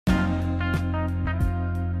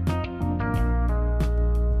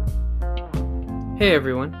Hey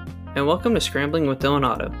everyone, and welcome to Scrambling with Dylan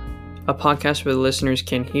Otto, a podcast where the listeners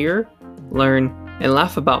can hear, learn, and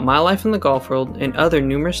laugh about my life in the golf world and other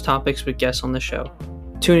numerous topics with guests on the show.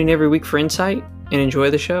 Tune in every week for insight and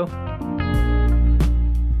enjoy the show.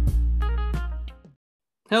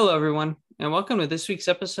 Hello everyone, and welcome to this week's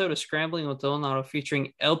episode of Scrambling with Dylan Otto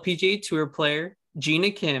featuring LPGA Tour player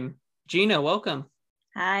Gina Kim. Gina, welcome.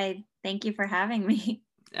 Hi, thank you for having me.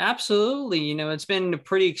 Absolutely. It's been a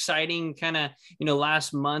pretty exciting kind of,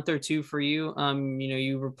 last month or two for you.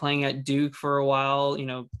 You were playing at Duke for a while,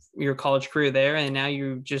 your college career there, and now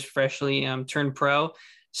you just freshly turned pro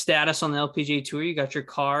status on the LPGA Tour. You got your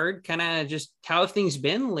card. Kind of just how have things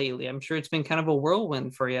been lately? I'm sure it's been kind of a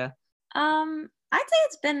whirlwind for you. I'd say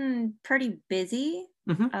it's been pretty busy.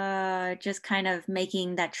 Mm-hmm. Just kind of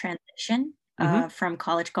making that transition Mm-hmm. from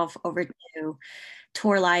college golf over to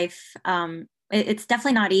tour life. It's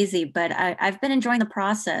definitely not easy, but I've been enjoying the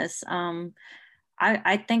process.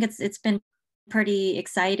 I think it's been pretty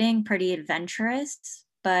exciting, pretty adventurous,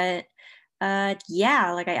 but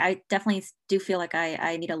I definitely do feel like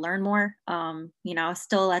I need to learn more.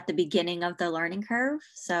 Still at the beginning of the learning curve.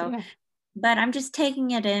 So, Yeah. but I'm just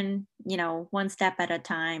taking it in, one step at a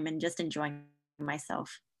time and just enjoying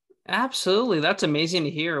myself. Absolutely. That's amazing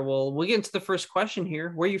to hear. Well, we'll get into the first question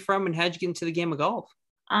here. Where are you from and how'd you get into the game of golf?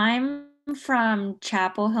 I'm from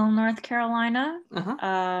Chapel Hill, North Carolina. Uh-huh.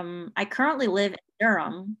 I currently live in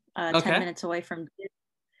Durham, 10 Okay. minutes away from Duke.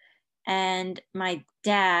 And my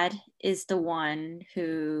dad is the one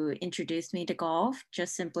who introduced me to golf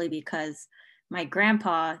just simply because my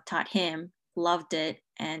grandpa taught him, loved it,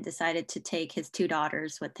 and decided to take his two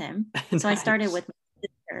daughters with him. So I started Nice. with my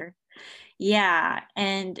sister. Yeah,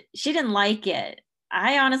 and she didn't like it.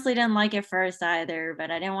 I honestly didn't like it first either, but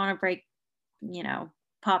I didn't want to break, you know,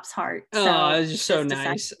 Pop's heart. Oh, So it's just so just decided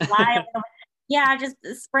nice. to lie a little. Yeah, just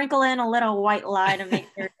sprinkle in a little white lie to make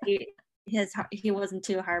sure he wasn't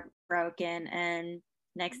too heartbroken. And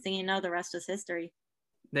next thing you know, the rest was history.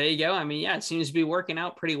 There you go. I mean, yeah, it seems to be working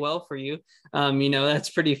out pretty well for you. That's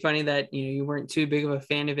pretty funny that, you weren't too big of a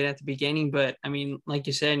fan of it at the beginning, but I mean, like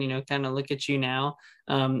you said, kind of look at you now.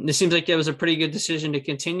 This seems like it was a pretty good decision to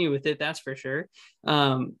continue with it. That's for sure.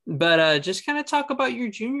 But just kind of talk about your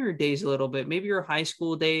junior days a little bit, maybe your high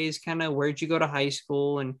school days, kind of where'd you go to high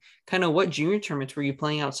school and kind of what junior tournaments were you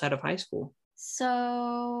playing outside of high school?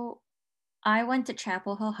 So I went to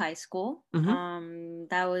Chapel Hill High School. Mm-hmm.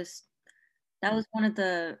 That was one of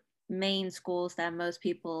the main schools that most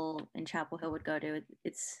people in Chapel Hill would go to.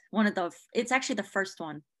 It's actually the first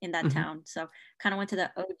one in that Mm-hmm. town. So kind of went to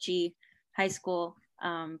the OG high school,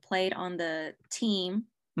 played on the team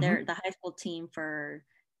Mm-hmm. there, the high school team for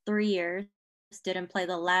 3 years. Didn't play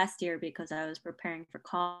the last year because I was preparing for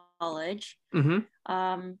college. Mm-hmm.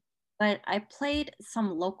 Um, but I played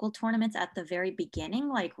some local tournaments at the very beginning,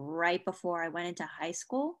 like right before I went into high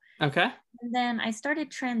school. Okay. And then I started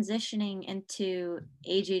transitioning into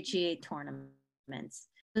AJGA tournaments.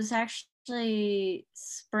 It was actually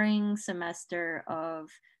spring semester of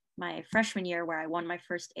my freshman year where I won my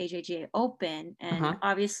first AJGA Open. And Uh-huh.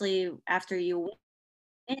 obviously, after you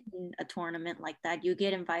win a tournament like that, you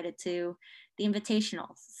get invited to the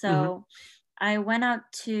invitationals. Mm-hmm. So I went out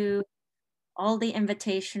to all the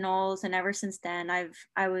invitationals, and ever since then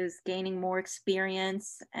I was gaining more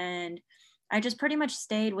experience, and I just pretty much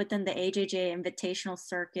stayed within the AJJ invitational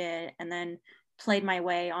circuit and then played my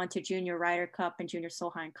way onto Junior Ryder Cup and Junior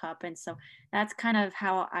Solheim Cup. And so that's kind of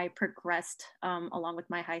how I progressed along with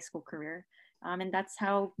my high school career. And that's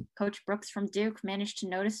how Coach Brooks from Duke managed to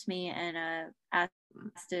notice me and asked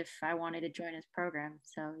if I wanted to join his program.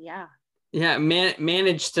 So yeah. Yeah,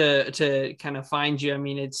 managed to kind of find you. I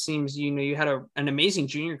mean, it seems you had an amazing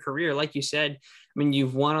junior career, like you said. I mean,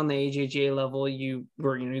 you've won on the AJGA level. You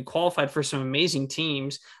were you qualified for some amazing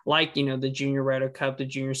teams, like the Junior Ryder Cup, the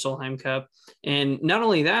Junior Solheim Cup, and not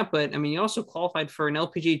only that, but I mean, you also qualified for an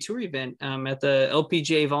LPGA Tour event at the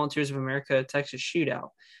LPGA Volunteers of America Texas Shootout.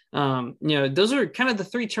 Those are kind of the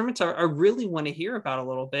three tournaments I really want to hear about a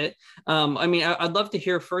little bit. I mean, I'd love to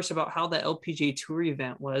hear first about how the LPGA Tour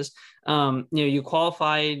event was. You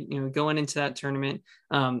qualified, going into that tournament,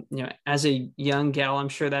 as a young gal, I'm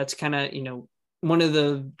sure that's kind of, one of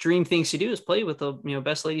the dream things to do is play with the,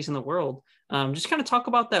 best ladies in the world. Just kind of talk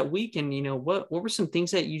about that week and, what were some things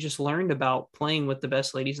that you just learned about playing with the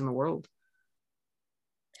best ladies in the world?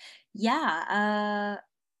 Yeah.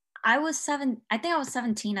 I think I was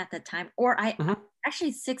 17 at the time, or I Uh-huh.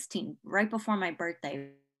 actually 16, right before my birthday.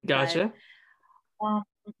 But Gotcha. um,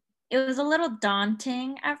 it was a little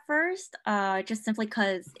daunting at first, just simply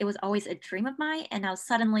because it was always a dream of mine. And now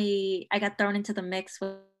suddenly I got thrown into the mix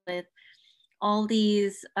with all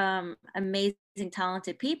these amazing,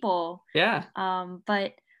 talented people. Yeah.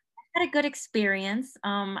 But I had a good experience.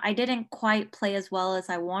 I didn't quite play as well as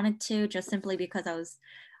I wanted to, just simply because I was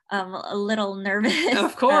a little nervous.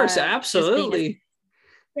 Of course, Just being a absolutely.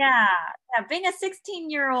 yeah, yeah, being a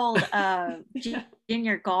 16-year-old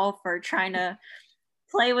junior golfer trying to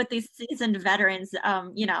play with these seasoned veterans.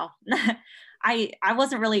 I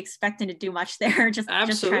wasn't really expecting to do much there. Just trying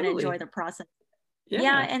to enjoy Absolutely. the process. Yeah,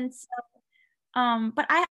 Yeah. and so, but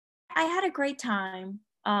I had a great time.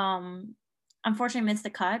 Unfortunately missed the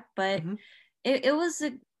cut, but Hmm. it was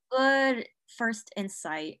a good first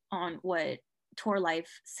insight on what tour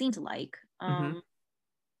life seemed like. Hmm.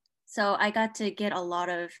 So I got to get a lot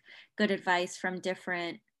of good advice from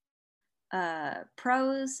different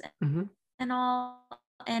pros Hmm. and all.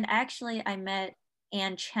 And actually, I met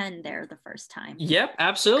Ann Chen there the first time Yep, because she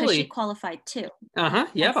absolutely. qualified too. Uh-huh. And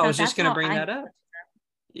Yep, I so was just that's gonna how bring I that up.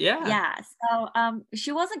 Yeah. yeah. So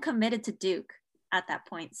she wasn't committed to Duke at that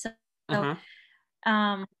point. So Uh-huh.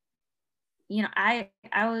 um, I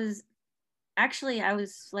was actually I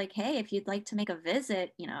was like, hey, if you'd like to make a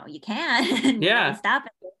visit, you can, and Yeah. stop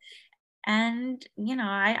it. And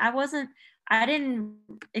I didn't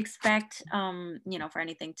expect for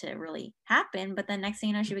anything to really happen. But then next thing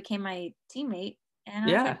you know, she became my teammate. And I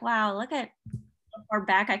was Yeah. like, wow, look at how far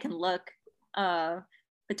back I can look uh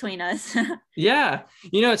between us. Yeah.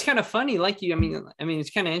 It's kind of funny, like I mean,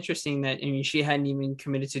 it's kind of interesting that, I mean, she hadn't even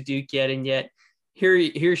committed to Duke yet, and yet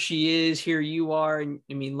here she is, here you are, and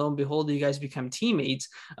I mean, lo and behold, you guys become teammates.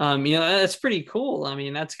 That's pretty cool. I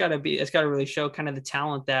mean, that's gotta really show kind of the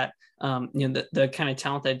talent that the kind of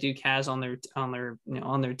talent that Duke has on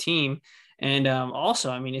their team. And also,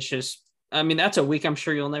 I mean, it's just, I mean, that's a week I'm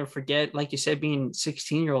sure you'll never forget. Like you said, being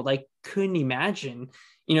 16-year-old, I couldn't imagine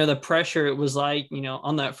the pressure it was like,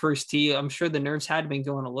 on that first tee. I'm sure the nerves had been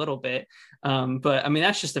going a little bit. But I mean,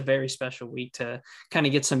 that's just a very special week to kind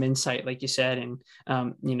of get some insight, like you said.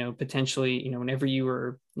 And, potentially, whenever you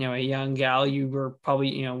were, a young gal, you were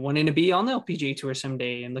probably, wanting to be on the LPGA tour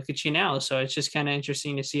someday, and look at you now. So it's just kind of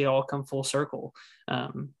interesting to see it all come full circle.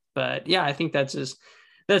 But yeah, I think that's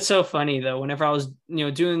so funny though. Whenever I was,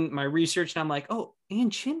 doing my research, and I'm like, oh, Ann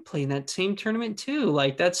Chin played in that same tournament too.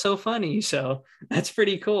 Like, that's so funny. So that's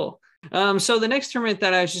pretty cool. So the next tournament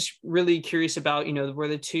that I was just really curious about, were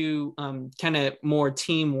the two kind of more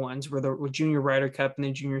team ones, were the Junior Ryder Cup and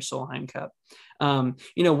the Junior Solheim Cup.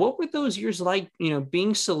 What were those years like,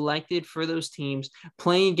 being selected for those teams,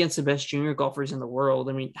 playing against the best junior golfers in the world?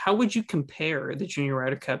 I mean, how would you compare the Junior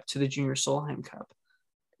Ryder Cup to the Junior Solheim Cup?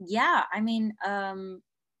 Yeah, I mean,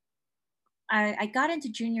 I got into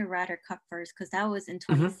Junior Ryder Cup first because that was in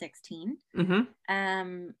Mm-hmm. 2016.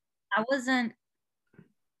 Mm-hmm. I wasn't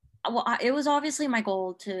well, it was obviously my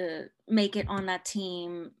goal to make it on that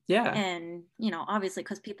team. Yeah, And, obviously,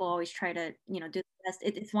 because people always try to, do the best.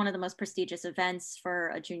 It's one of the most prestigious events for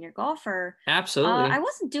a junior golfer. I absolutely.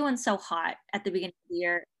 wasn't doing so hot at the beginning of the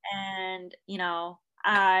year. And,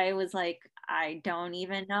 I was like, I don't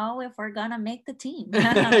even know if we're going to make the team.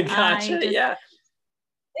 I Gotcha. just, Yeah.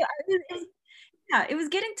 yeah, it was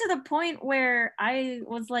getting to the point where I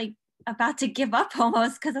was like about to give up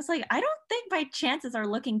almost because I was like, I don't think my chances are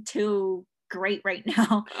looking too great right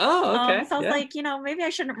now. Oh, okay. So I was Yeah. like, maybe I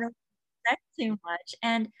shouldn't really expect too much.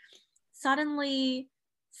 And suddenly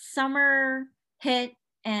summer hit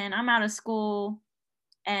and I'm out of school.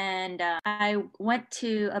 And I went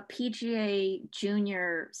to a PGA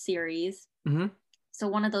Junior Series. Hmm. So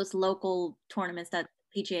one of those local tournaments that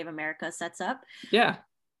PGA of America sets up. Yeah.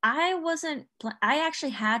 I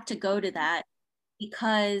actually had to go to that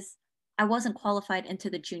because I wasn't qualified into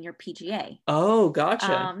the junior PGA. Oh,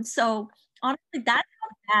 gotcha. So honestly, that's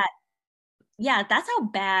how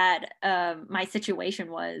bad my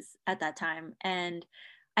situation was at that time. And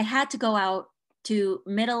I had to go out to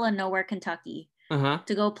middle of nowhere, Kentucky Uh-huh.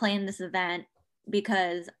 to go play in this event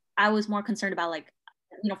because I was more concerned about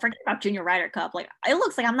forget about Junior Ryder Cup. Like, it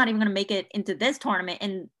looks like I'm not even going to make it into this tournament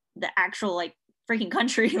in the actual freaking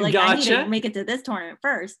country. Like, I need to Gotcha. make it to this tournament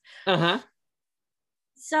first. Uh-huh.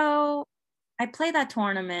 So I played that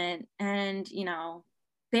tournament and,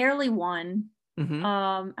 barely won. Hmm.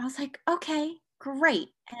 I was like, okay, great.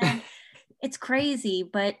 And it's crazy,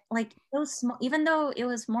 but those small, even though it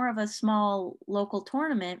was more of a small local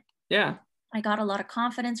tournament, Yeah. I got a lot of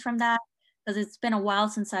confidence from that because it's been a while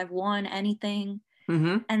since I've won anything.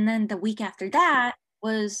 Hmm. And then the week after that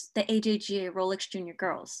was the AJGA Rolex Junior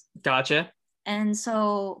Girls. Gotcha. And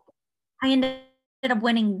so I ended up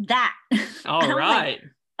winning that. And All I'm like, right.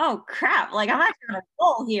 oh crap, like I'm actually on a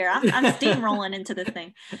roll here. I'm steamrolling into this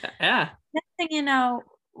thing. Yeah. Next thing you know,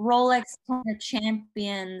 Rolex Tournament of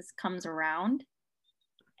Champions comes around,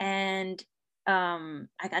 and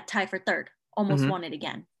I got tied for third, almost won it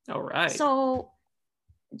again. All right. So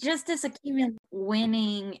just this accumulating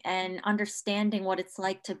winning and understanding what it's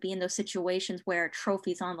like to be in those situations where a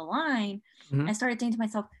trophy's on the line, I started thinking to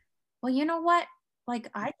myself, well, you know what? Like,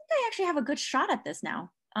 I think I actually have a good shot at this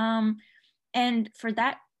now. And for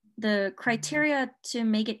that, the criteria to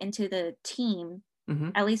make it into the team,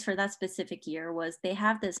 at least for that specific year, was they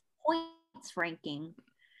have this points ranking.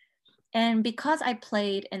 And because I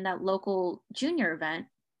played in that local junior event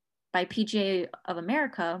by PGA of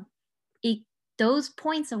America, those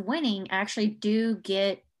points of winning actually do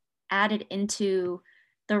get added into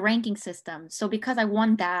the ranking system. So because I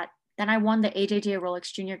won that, then I won the AJGA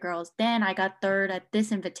Rolex Junior Girls. Then I got third at this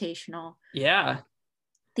invitational. Yeah.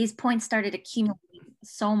 These points started accumulating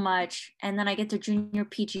so much. And then I get to Junior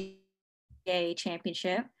PGA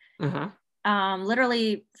Championship.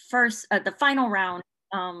 Literally first, the final round,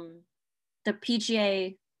 the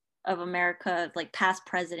PGA of America, like past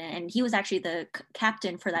president, and he was actually the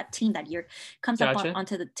captain for that team that year, comes up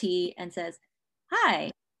onto the tee and says,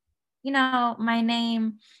 hi, my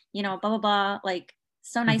name, blah, blah, blah. Like,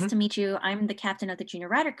 so nice to meet you. I'm the captain of the Junior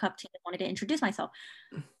Ryder Cup team. I wanted to introduce myself.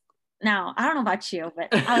 Now, I don't know about you, but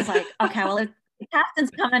I was like, okay, well, if the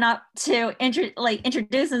captain's coming up to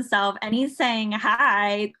introduce himself and he's saying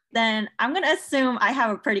hi, then I'm going to assume I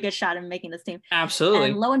have a pretty good shot in making this team. Absolutely.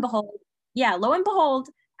 And lo and behold,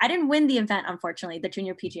 I didn't win the event, unfortunately, the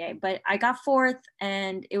Junior PGA, but I got fourth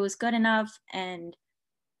and it was good enough. And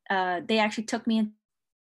they actually took me into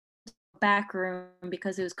the back room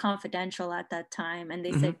because it was confidential at that time. And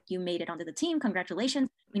they said, you made it onto the team. Congratulations.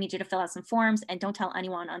 We need you to fill out some forms and don't tell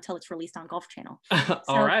anyone until it's released on Golf Channel.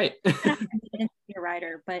 All right. Your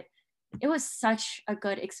writer, but it was such a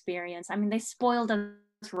good experience. I mean, they spoiled us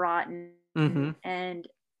rotten, and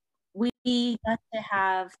we got to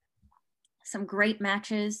have some great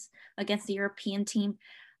matches against the European team.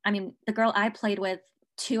 I mean, the girl I played with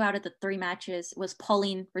 2 out of the 3 matches was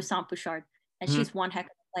Pauline Roussan-Bouchard, and she's one heck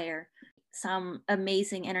of a player. Some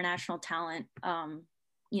amazing international talent,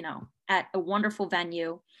 at a wonderful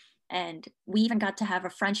venue. And we even got to have a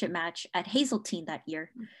friendship match at Hazeltine that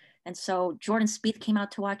year. And so Jordan Spieth came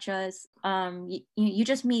out to watch us. You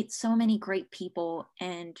just meet so many great people,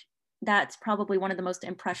 and that's probably one of the most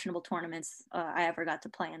impressionable tournaments I ever got to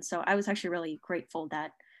play in. So I was actually really grateful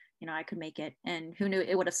that, I could make it. And who knew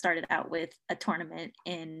it would have started out with a tournament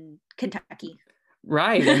in Kentucky.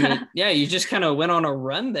 Right. I mean, yeah, you just kind of went on a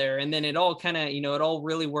run there, and then it all kind of, it all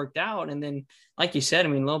really worked out. And then, like you said, I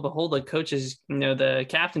mean, lo and behold, the coaches, the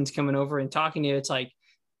captain's coming over and talking to you. It's like,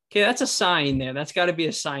 okay, that's a sign there. That's got to be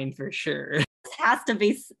a sign for sure. This has to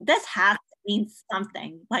mean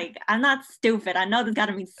something. Like, I'm not stupid. I know this got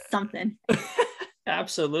to mean something.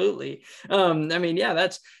 Absolutely. I mean, yeah,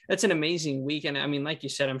 that's an amazing week. And I mean, like you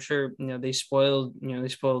said, I'm sure, they spoiled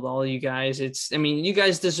all you guys. You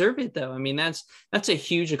guys deserve it though. I mean, that's a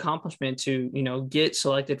huge accomplishment to, get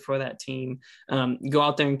selected for that team, go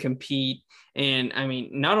out there and compete. And I mean,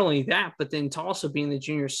 not only that, but then to also be in the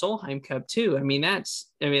Junior Solheim Cup too. I mean,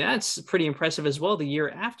 that's pretty impressive as well the year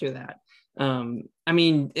after that.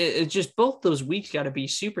 It just both those weeks got to be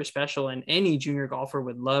super special, and any junior golfer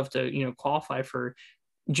would love to, qualify for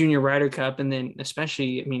Junior Ryder Cup. And then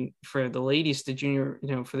especially, for the ladies, for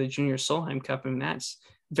the Junior Solheim Cup, and that's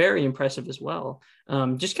very impressive as well.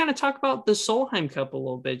 Just kind of talk about the Solheim Cup a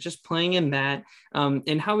little bit, just playing in that.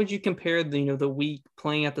 And how would you compare the week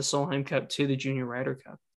playing at the Solheim Cup to the Junior Ryder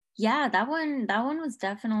Cup? Yeah, that one was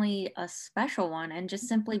definitely a special one, and just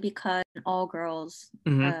simply because all girls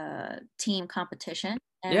team competition,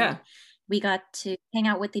 and we got to hang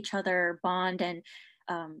out with each other, bond, and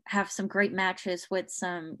have some great matches with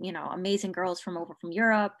some amazing girls from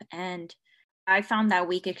Europe. And I found that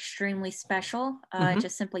week extremely special,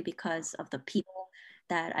 just simply because of the people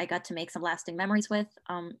that I got to make some lasting memories with.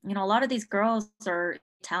 A lot of these girls are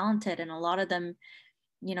talented, and a lot of them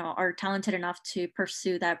are talented enough to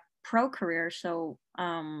pursue that pro career. So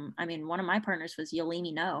one of my partners was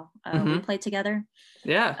Yolini No. We played together.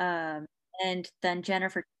 And then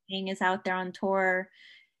Jennifer King is out there on tour.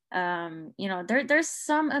 There's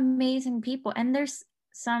some amazing people, and there's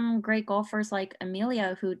some great golfers like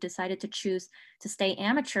Amelia who decided to choose to stay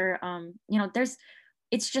amateur.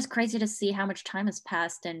 It's just crazy to see how much time has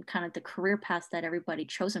passed and kind of the career paths that everybody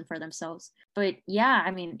chosen for themselves. But yeah,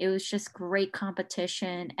 it was just great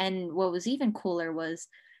competition. And what was even cooler was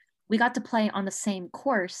we got to play on the same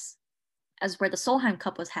course as where the Solheim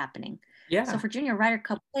Cup was happening. Yeah. So for Junior Ryder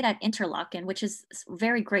Cup, we played at Interlaken, which is a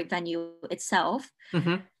very great venue itself.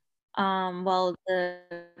 While the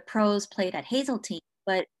pros played at Hazeltine.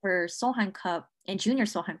 but for Solheim Cup and Junior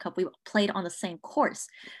Solheim Cup, we played on the same course.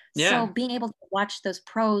 So Yeah. being able to watch those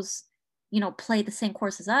pros, play the same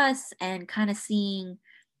course as us and kind of seeing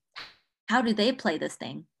how do they play this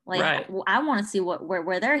thing. Like Right. I want to see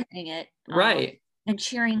where they're hitting it, Right. and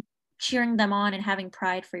cheering them on and having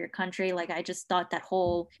pride for your country. Like I just thought that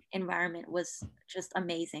whole environment was just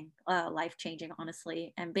amazing, life changing,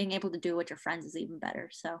 honestly. And being able to do it with your friends is even better.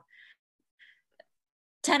 So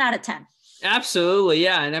 10 out of 10. Absolutely,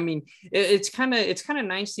 yeah, and I mean, it's kind of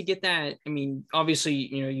nice to get that. I mean, obviously,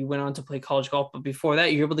 you went on to play college golf, but before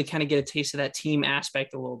that, you're able to kind of get a taste of that team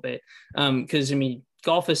aspect a little bit. Because I mean,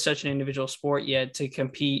 golf is such an individual sport, yet to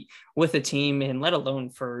compete with a team, and let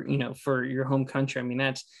alone for your home country. I mean,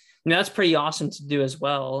 that's pretty awesome to do as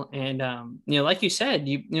well. And like you said,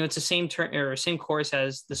 it's the same turn or same course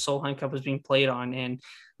as the Solheim Cup was being played on, and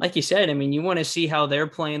like you said, I mean, you want to see how they're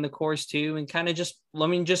playing the course too, and kind of just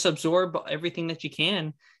absorb everything that you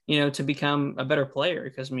can, to become a better player.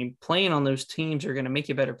 Because I mean, playing on those teams are going to make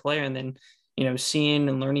you a better player, and then seeing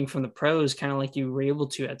and learning from the pros, kind of like you were able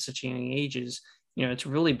to at such young ages. It's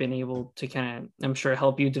really been able to kind of, I'm sure,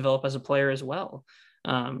 help you develop as a player as well.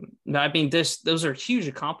 I mean, those are huge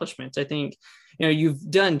accomplishments. I think, you've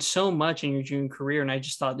done so much in your junior career, and I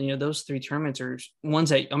just thought, those 3 tournaments are ones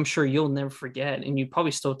that I'm sure you'll never forget, and you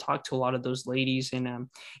probably still talk to a lot of those ladies and,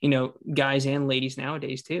 guys and ladies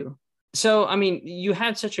nowadays too. So, I mean, you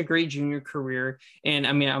had such a great junior career, and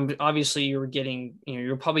I mean, obviously you were getting,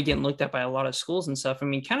 you're probably getting looked at by a lot of schools and stuff. I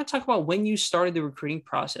mean, kind of talk about when you started the recruiting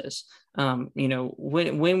process. When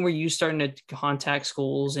were you starting to contact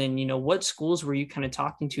schools, and what schools were you kind of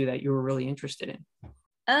talking to that you were really interested in?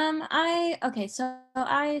 So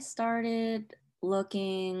I started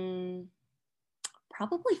looking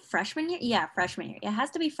probably freshman year. Yeah, freshman year. It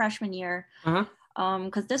has to be freshman year. Uh-huh.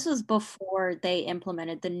 Because this was before they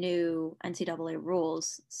implemented the new NCAA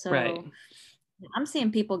rules. Right. So I'm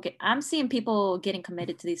seeing people getting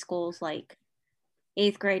committed to these schools like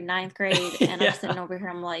 8th grade, 9th grade, and I'm sitting Yeah. over here.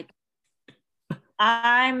 I'm like,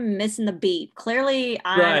 I'm missing the beat. Clearly,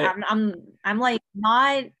 Right. I'm like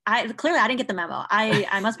not. I didn't get the memo.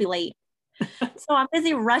 I must be late. So I'm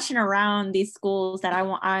busy rushing around these schools that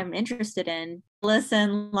I'm interested in.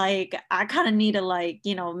 Listen, like I kind of need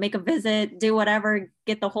to make a visit, do whatever,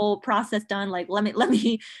 get the whole process done. Like let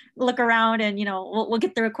me look around and we'll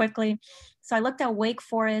get through it quickly. So I looked at Wake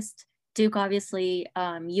Forest, Duke, obviously,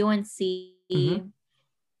 UNC, Mm-hmm.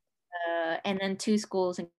 and then 2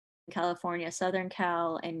 schools in California, Southern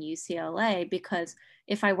Cal and UCLA, because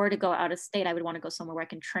if I were to go out of state, I would want to go somewhere where I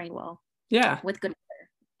can train well Yeah. with good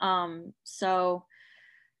weather. So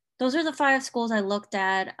those are the 5 schools I looked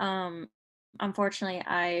at. Unfortunately,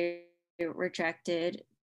 I rejected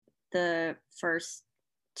the first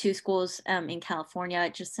 2 schools in California,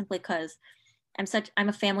 just simply because I'm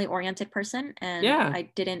a family oriented person, and Yeah.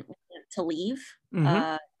 I didn't want to leave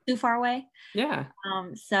Mm-hmm. too far away. Yeah.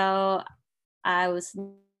 So I was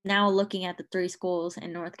now looking at the 3 schools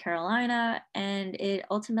in North Carolina, and it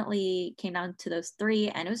ultimately came down to those 3,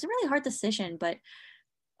 and it was a really hard decision, but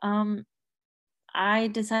um, I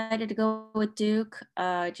decided to go with Duke,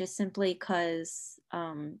 just simply because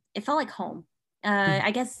it felt like home. Mhm. I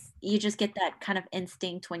guess you just get that kind of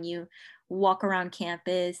instinct when you walk around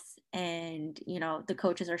campus and the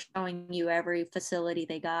coaches are showing you every facility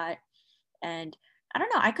they got, and I don't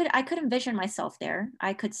know, I could envision myself there.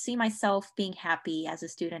 I could see myself being happy as a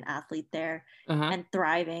student athlete there Uh-huh. and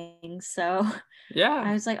thriving. So I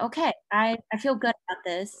Yeah. was like, okay, I feel good about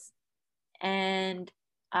this, and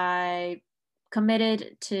I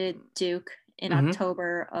committed to Duke in Mm-hmm.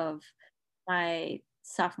 October of my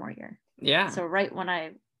sophomore year. Yeah. So right when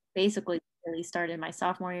I basically really started my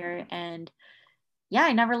sophomore year, and yeah,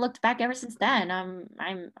 I never looked back ever since then.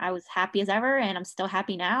 I was happy as ever, and I'm still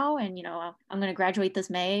happy now. And I'm going to graduate this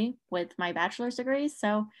May with my bachelor's degree.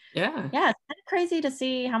 So Yeah. yeah, it's kind of crazy to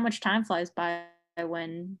see how much time flies by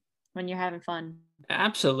when you're having fun.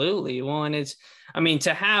 Absolutely. Well, and I mean,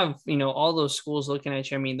 to have, all those schools looking at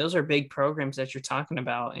you, I mean, those are big programs that you're talking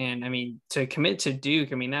about. And I mean, to commit to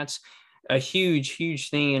Duke, I mean, that's a huge, huge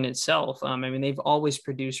thing in itself. I mean, they've always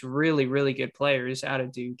produced really, really good players out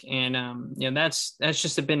of Duke. And, that's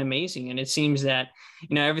just been amazing. And it seems that,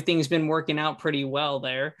 everything's been working out pretty well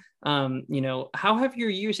there. How have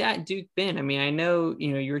your years at Duke been? I mean, I know,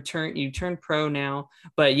 you turned pro now,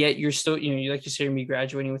 but yet you're still, like you said, you're gonna be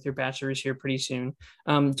graduating with your bachelor's here pretty soon.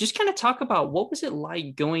 Just kind of talk about what was it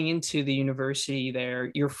like going into the university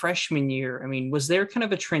there, your freshman year? I mean, was there kind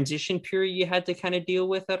of a transition period you had to kind of deal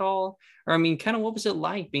with at all? Or I mean, kind of what was it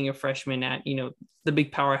like being a freshman at, the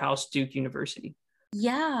big powerhouse Duke University?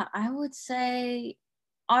 Yeah, I would say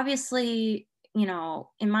obviously you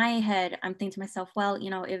know, in my head, I'm thinking to myself, well, you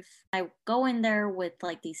know, if I go in there with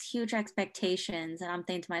like these huge expectations and I'm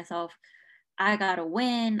thinking to myself, I gotta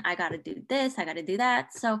win, I gotta do this, I gotta do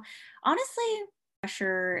that. So honestly,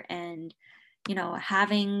 pressure and, you know,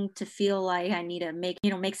 having to feel like I need to make,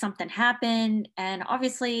 you know, make something happen. And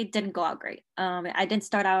obviously it didn't go out great. I didn't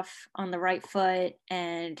start off on the right foot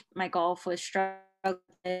and my golf was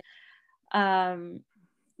struggling. Um,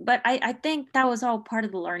 but I think that was all part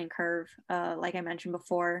of the learning curve, like I mentioned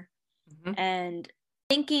before. Mhm. And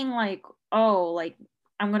thinking like, oh, like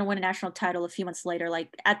I'm going to win a national title a few months later,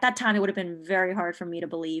 like at that time, it would have been very hard for me to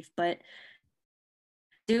believe. But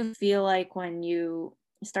I do feel like when you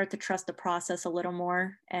start to trust the process a little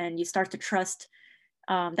more and you start to trust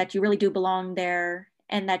that you really do belong there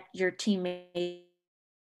and that your teammates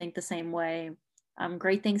think the same way,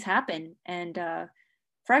 great things happen. And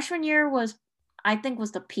freshman year was, I think,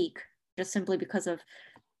 was the peak just simply because of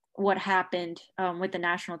what happened with the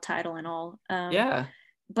national title and all. Yeah.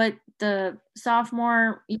 But the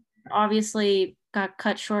sophomore obviously got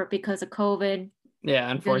cut short because of COVID.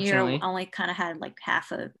 Yeah, Junior year unfortunately. only kind of had like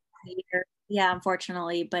half a year. Yeah,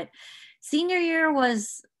 unfortunately. But senior year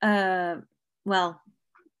was well,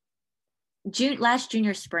 last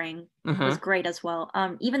junior spring was Uh-huh. great as well.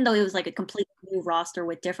 Even though it was like a complete new roster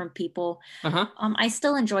with different people, Uh-huh. I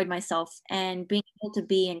still enjoyed myself and being able to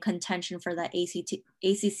be in contention for that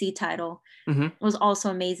ACC title Mm-hmm. was also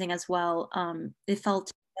amazing as well. It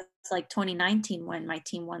felt like 2019 when my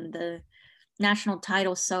team won the national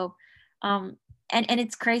title. So, um, and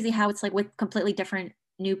it's crazy how it's like with completely different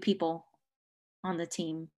new people on the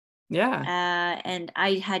team. Yeah. And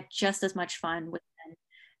I had just as much fun with them,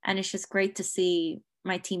 and it's just great to see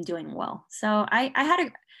my team doing well. So I've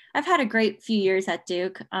had a great few years at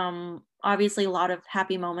Duke. Obviously a lot of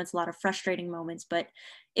happy moments, a lot of frustrating moments, but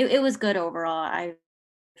it was good overall.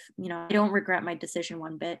 You know, I don't regret my decision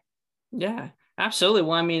one bit. Yeah, absolutely.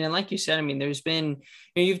 Well, I mean, and like you said, I mean, there's been,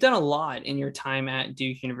 you've done a lot in your time at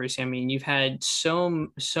Duke University. I mean, you've had so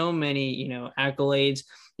many, accolades,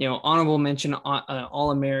 honorable mention,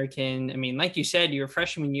 All American. I mean, like you said, your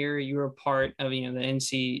freshman year, you were part of, the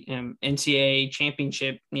NCAA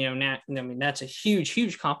championship, I mean, that's a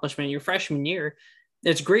huge accomplishment. Your freshman year,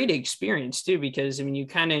 it's great experience too, because I mean, you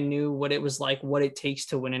kind of knew what it was like, what it takes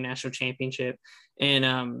to win a national championship.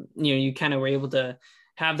 And, you kind of were able to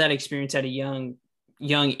have that experience at a young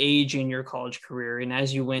age in your college career. And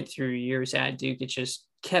as you went through years at Duke, it just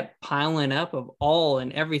kept piling up of all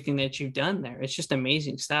and everything that you've done there. It's just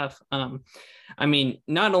amazing stuff. I mean,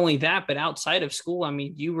 not only that, but outside of school, I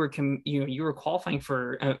mean, you were qualifying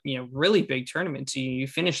for really big tournaments. You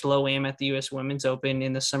finished low am at the U.S. Women's Open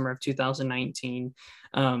in the summer of 2019,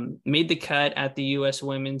 made the cut at the U.S.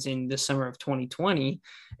 Women's in the summer of 2020,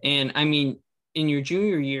 and I mean, in your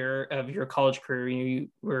junior year of your college career, you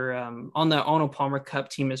were on the Arnold Palmer Cup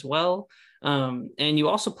team as well. And you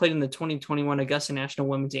also played in the 2021 Augusta National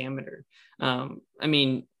Women's Amateur. I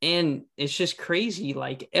mean, and it's just crazy,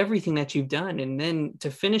 like everything that you've done. And then to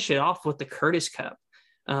finish it off with the Curtis Cup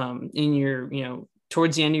in your,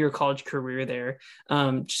 towards the end of your college career there.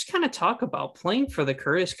 Just kind of talk about playing for the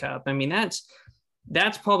Curtis Cup. I mean, that's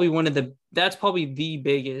probably that's probably the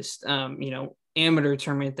biggest amateur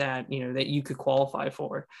tournament that that you could qualify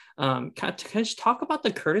for. Kind of just talk about the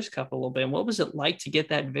Curtis Cup a little bit. And what was it like to get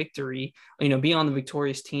that victory? Be on the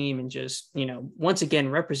victorious team and just once again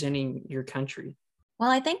representing your country. Well,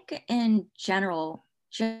 I think in general,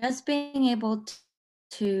 just being able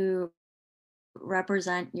to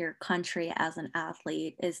represent your country as an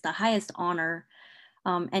athlete is the highest honor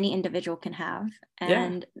any individual can have. Yeah.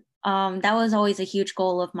 And that was always a huge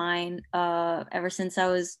goal of mine ever since I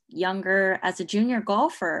was younger as a junior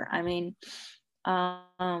golfer. I mean,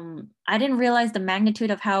 I didn't realize the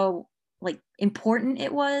magnitude of how like important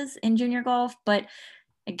it was in junior golf, but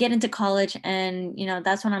I get into college and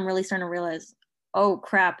that's when I'm really starting to realize, oh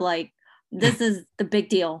crap, like this is the big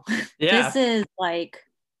deal. This Yeah, is like,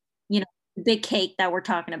 big cake that we're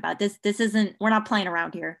talking about. This isn't, we're not playing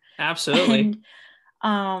around here. absolutely. And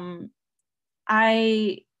um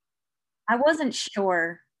I I wasn't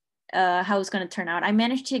sure how it was going to turn out. I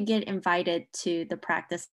managed to get invited to the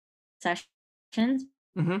practice sessions,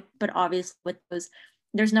 Hmm. but obviously with those,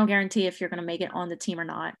 there's no guarantee if you're going to make it on the team or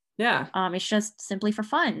not. Yeah. It's just simply for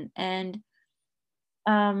fun. And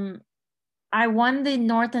um, I won the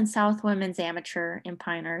North and South Women's Amateur in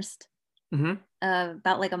Pinehurst Hmm.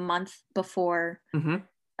 about like a month before Hmm.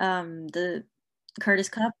 the Curtis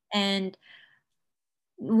Cup. And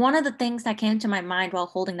one of the things that came to my mind while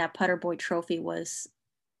holding that Putter Boy trophy was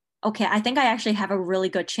okay, I think I actually have a really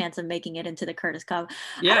good chance of making it into the Curtis Cup.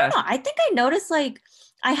 I don't Yeah. know. I think I noticed like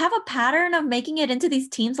I have a pattern of making it into these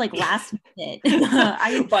teams like last minute.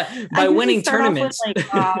 I By usually winning start off with tournaments. like,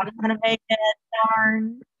 oh, I'm not gonna make it,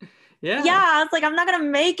 darn. Yeah, Yeah. I was like, I'm not gonna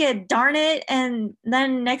make it, darn it. And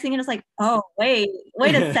then next thing it's like, oh wait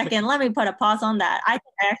a second, let me put a pause on that. I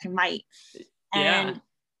think I actually might. Yeah. And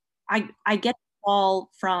I get a call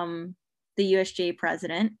from the USGA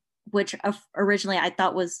president, which originally I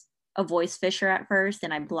thought was a voice fisher at first,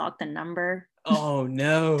 and I blocked the number. Oh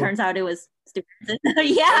no. Turns out it was stupid.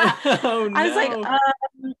 Yeah, Oh I was like,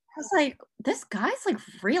 no. this guy's like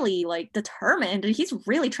really like determined, and he's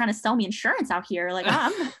really trying to sell me insurance out here. Like,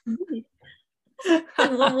 I'm like,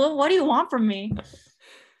 what do you want from me?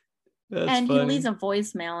 That's And he leaves funny. a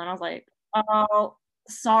voicemail, and I was like, oh,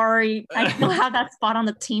 sorry, I still have that spot on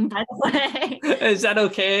the team, by the way. Is that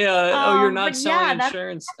okay? Oh, you're not But selling yeah,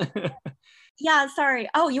 insurance. yeah, sorry.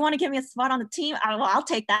 Oh, you want to give me a spot on the team? Well, I'll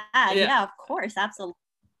take that. Yeah, Yeah, of course, absolutely.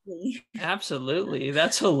 absolutely.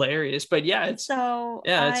 That's hilarious. But So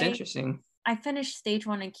it's interesting. I finished stage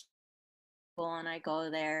one in Kiel, and I go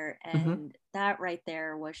there, Hmm. and that right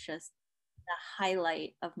there was just the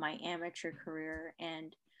highlight of my amateur career.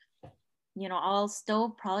 And I'll still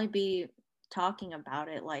probably be talking about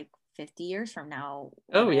it like 50 years from now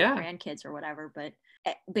when Oh I have yeah. grandkids or whatever. But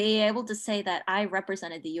be able to say that I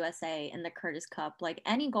represented the USA in the Curtis Cup, like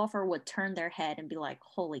any golfer would turn their head and be like,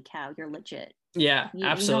 holy cow, you're legit. Yeah, You know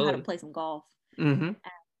how to absolutely. play some golf. Hmm.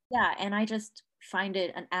 Yeah, and I just find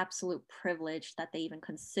it an absolute privilege that they even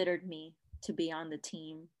considered me to be on the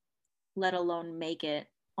team, let alone make it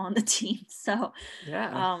on the team. So, Yeah.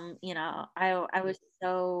 I was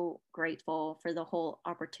so grateful for the whole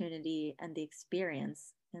opportunity and the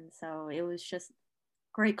experience. And so it was just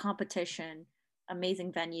great competition,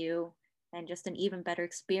 amazing venue, and just an even better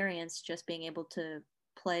experience just being able to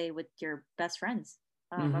play with your best friends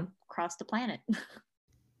Hmm. across the planet.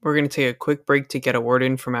 We're going to take a quick break to get a word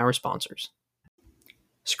in from our sponsors.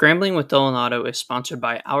 Scrambling with Dolanado is sponsored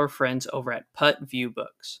by our friends over at Putt View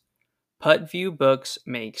Books. Putt View Books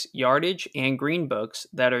makes yardage and green books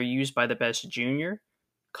that are used by the best junior,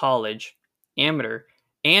 college, amateur,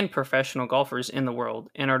 and professional golfers in the world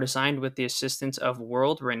and are designed with the assistance of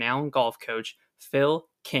world renowned golf coach Phil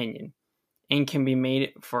Kenyon and can be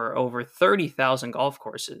made for over 30,000 golf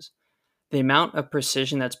courses. The amount of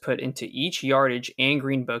precision that's put into each yardage and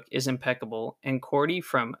green book is impeccable, and Cordy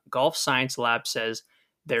from Golf Science Lab says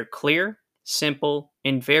they're clear, simple,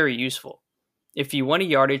 and very useful. If you want a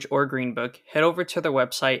yardage or green book, head over to their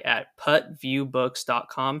website at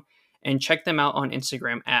puttviewbooks.com and check them out on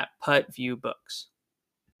Instagram at puttviewbooks.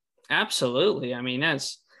 Absolutely. I mean,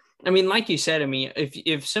 like you said, I mean,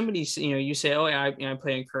 if somebody's, you say, oh, yeah, I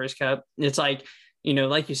play in Curtis Cup, it's like,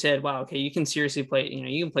 like you said, wow, okay, you can seriously play,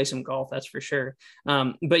 you can play some golf, that's for sure.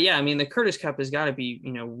 But yeah, I mean, the Curtis Cup has got to be,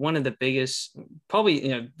 one of the biggest,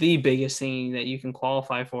 probably, the biggest thing that you can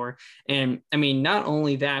qualify for. And I mean, not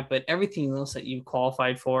only that, but everything else that you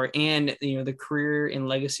qualified for and, the career and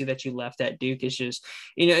legacy that you left at Duke is just,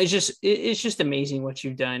 it's just amazing what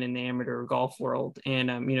you've done in the amateur golf world.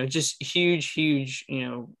 And, just huge,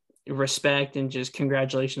 respect and just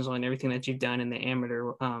congratulations on everything that you've done in the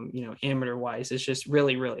amateur, amateur wise. It's just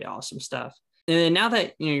really, really awesome stuff. And then now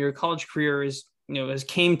that, your college career is, has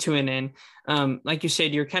came to an end, like you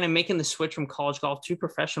said, you're kind of making the switch from college golf to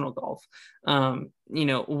professional golf.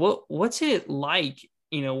 What's it like,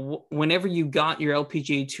 whenever you got your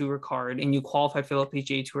LPGA Tour card and you qualified for the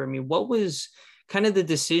LPGA Tour? I mean, what was kind of the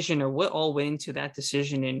decision or what all went into that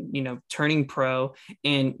decision in, turning pro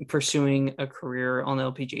and pursuing a career on the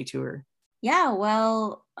LPGA Tour? Yeah,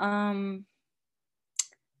 well,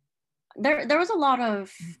 there was a lot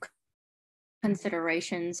of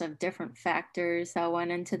considerations of different factors that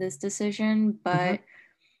went into this decision, Mm-hmm. but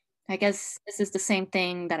I guess this is the same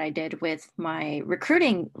thing that I did with my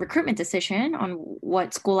recruitment decision on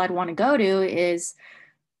what school I'd want to go to is,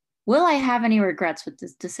 will I have any regrets with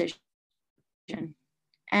this decision?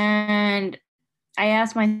 And I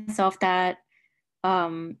asked myself that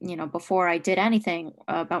before I did anything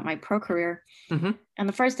about my pro career. Mm-hmm. And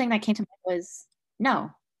the first thing that came to mind was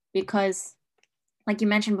no, because like you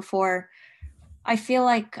mentioned before, I feel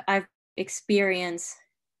like I've experienced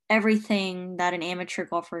everything that an amateur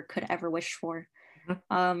golfer could ever wish for.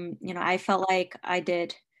 I felt like I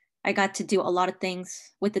got to do a lot of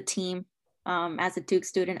things with the team as a Duke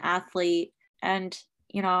student athlete. And,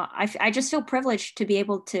 I just feel privileged to be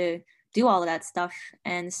able to do all of that stuff.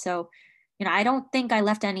 And so, I don't think I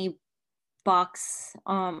left any box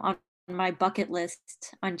on my bucket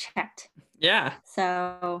list unchecked. Yeah.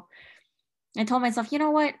 So I told myself, you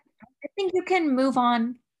know what? I think you can move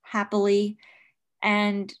on happily.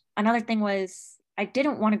 And another thing was I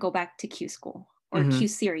didn't want to go back to Q school or Mm-hmm. Q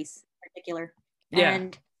series in particular. Yeah.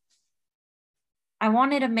 And I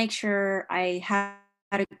wanted to make sure I had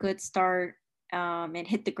a good start and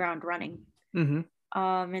hit the ground running. Mm-hmm.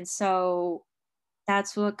 And so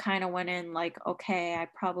that's what kind of went in like, okay, I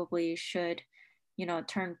probably should,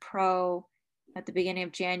 turn pro at the beginning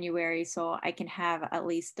of January so I can have at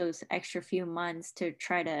least those extra few months to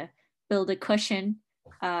try to build a cushion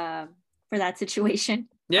for that situation.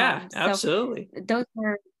 Yeah, So absolutely. those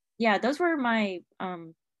were my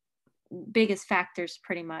biggest factors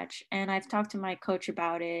pretty much. And I've talked to my coach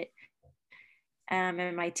about it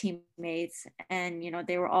and my teammates, and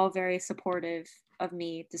they were all very supportive of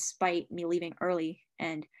me despite me leaving early.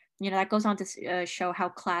 And that goes on to show how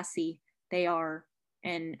classy they are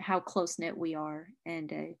and how close knit we are.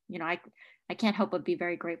 And I can't help but be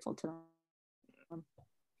very grateful to them.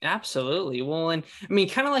 Absolutely. Well, and I mean,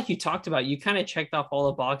 kind of like you talked about, you kind of checked off all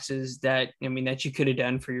the boxes that, I mean, that you could have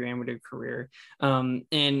done for your amateur career. And,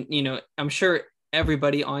 I'm sure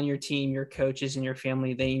everybody on your team, your coaches and your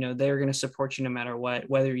family, they're going to support you no matter what,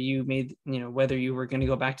 whether you made, whether you were going to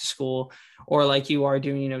go back to school or like you are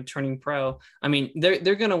doing, turning pro. I mean,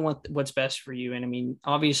 they're going to want what's best for you. And I mean,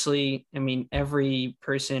 obviously, I mean, every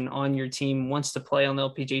person on your team wants to play on the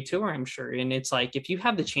LPGA tour, I'm sure. And it's like, if you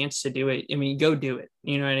have the chance to do it, I mean, go do it.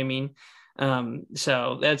 You know what I mean?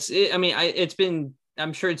 So that's it. I mean,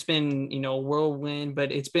 I'm sure it's been, a whirlwind,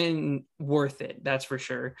 but it's been worth it. That's for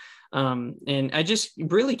sure. And I just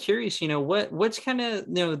really curious, what's kind of,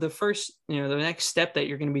 the first, the next step that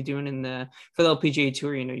you're going to be doing for the LPGA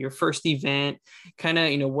tour, your first event, kind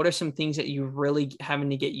of, what are some things that you really having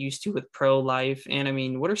to get used to with pro life? And I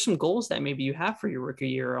mean, what are some goals that maybe you have for your rookie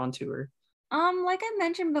year on tour? Like I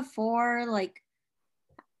mentioned before, like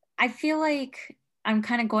I feel like I'm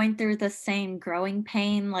kind of going through the same growing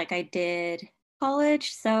pain like I did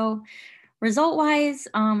college. So result wise,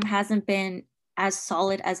 hasn't been as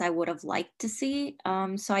solid as I would have liked to see.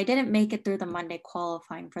 So I didn't make it through the Monday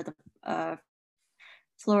qualifying for the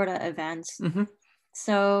Florida events. Mm-hmm.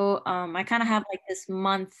 So I kind of have like this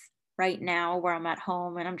month right now where I'm at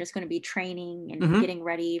home and I'm just going to be training and Mm-hmm. getting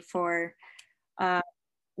ready for uh,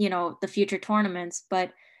 the future tournaments.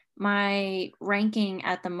 But my ranking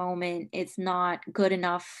at the moment is not good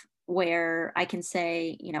enough where I can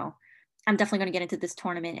say, I'm definitely going to get into this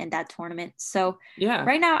tournament and that tournament. So Yeah.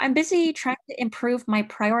 right now I'm busy trying to improve my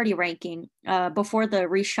priority ranking before the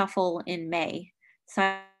reshuffle in May.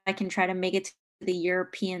 So I can try to make it to the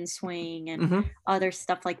European swing and Mm-hmm. other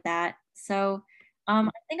stuff like that. So I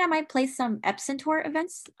think I might play some Epson Tour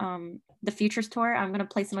events, the Futures Tour. I'm going to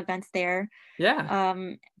play some events there. Yeah.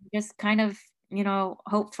 Just kind of,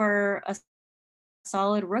 hope for a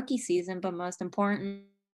solid rookie season, but most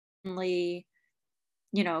importantly,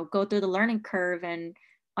 go through the learning curve and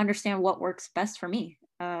understand what works best for me.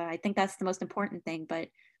 I think that's the most important thing. But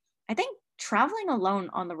I think traveling alone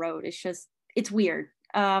on the road is it's weird.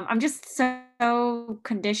 I'm just so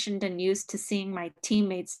conditioned and used to seeing my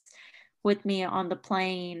teammates with me on the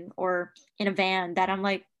plane or in a van that I'm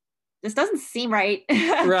like, this doesn't seem right.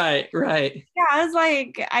 Yeah, Right. Right. I was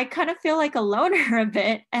like, I kind of feel like a loner a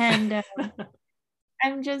bit. And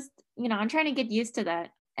I'm just, I'm trying to get used to that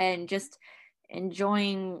and just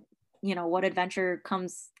enjoying, what adventure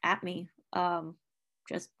comes at me.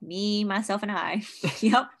 Just me, myself, and I.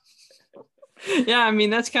 Yep. Yeah, I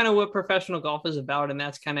mean, that's kind of what professional golf is about, and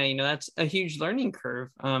that's kind of, that's a huge learning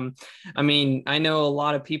curve. I mean, I know a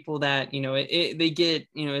lot of people that, they get,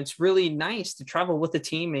 it's really nice to travel with the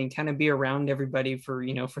team and kind of be around everybody for,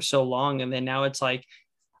 for so long, and then now it's like,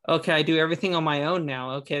 okay, I do everything on my own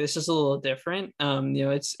now. Okay, this is a little different.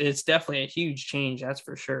 It's definitely a huge change, that's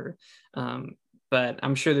for sure. But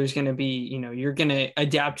I'm sure there's going to be, you're going to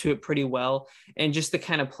adapt to it pretty well, and just the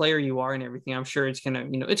kind of player you are and everything. I'm sure it's going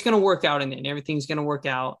to, it's going to work out, and everything's going to work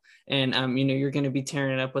out. And you're going to be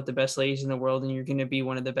tearing it up with the best ladies in the world, and you're going to be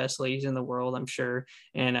one of the best ladies in the world, I'm sure.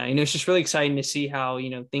 And it's just really exciting to see how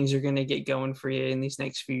things are going to get going for you in these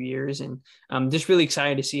next few years, and I'm just really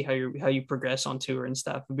excited to see how you progress on tour and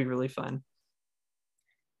stuff. It'd be really fun.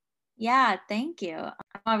 Yeah, thank you.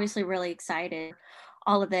 I'm obviously really excited.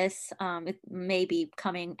 All of this, it may be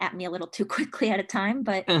coming at me a little too quickly at a time,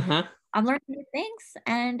 but Uh-huh. I'm learning new things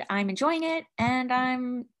and I'm enjoying it. And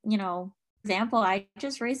I'm, example, I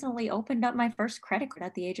just recently opened up my first credit card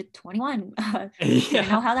at the age of 21. Didn't know Yeah.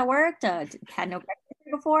 how that worked. Had no credit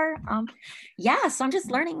card before. Yeah, so I'm just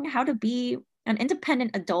learning how to be an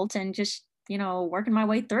independent adult and just, working my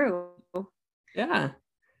way through. Yeah.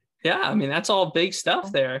 Yeah. I mean, that's all big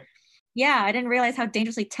stuff there. Yeah, I didn't realize how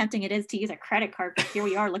dangerously tempting it is to use a credit card, but here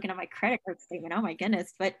we are looking at my credit card statement. Oh my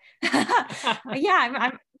goodness. But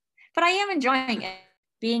yeah, but I am enjoying it.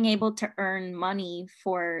 Being able to earn money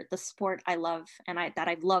for the sport I love and that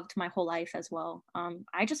I've loved my whole life as well.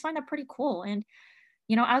 I just find that pretty cool. And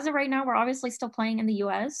as of right now, we're obviously still playing in the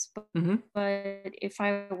US, Hmm. but if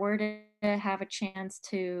I were to have a chance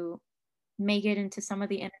to make it into some of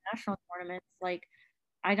the international tournaments, like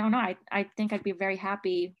I don't know, I think I'd be very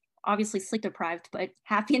happy, obviously sleep deprived, but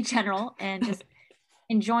happy in general and just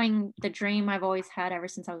enjoying the dream I've always had ever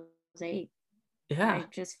since I was 8. Yeah. I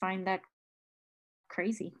just find that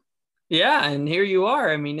crazy. Yeah, and here you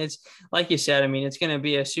are. I mean, it's like you said, I mean, it's going to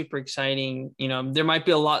be a super exciting, there might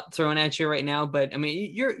be a lot thrown at you right now, but I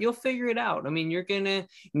mean, you'll figure it out. I mean, you're going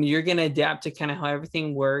to adapt to kind of how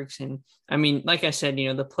everything works. And I mean, like I said,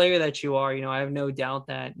 the player that you are, I have no doubt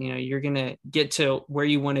that, you're going to get to where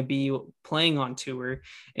you want to be playing on tour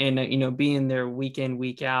and, being there week in,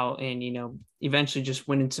 week out and, eventually just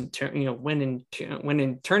winning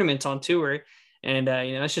winning tournaments on tour. And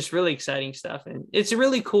it's just really exciting stuff, and it's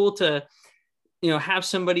really cool to have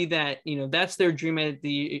somebody that that's their dream at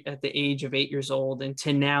the age of 8 years old, and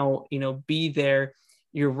to now be there.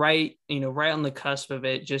 You're right, right on the cusp of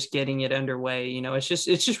it, just getting it underway. It's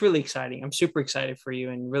just really exciting. I'm super excited for you,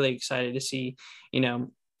 and really excited to see you know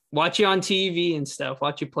watch you on TV and stuff,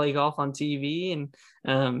 watch you play golf on TV,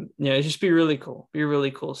 and it just be really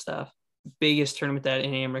cool stuff. Biggest tournament that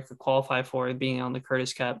any America could qualify for, being on the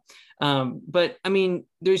Curtis Cup. But I mean,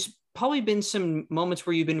 there's probably been some moments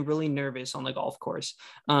where you've been really nervous on the golf course.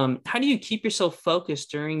 How do you keep yourself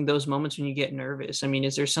focused during those moments when you get nervous? I mean,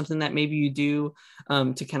 is there something that maybe you do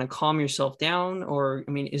to kind of calm yourself down? Or,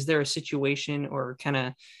 I mean, is there a situation or kind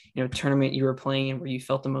of, tournament you were playing in where you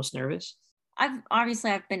felt the most nervous? I've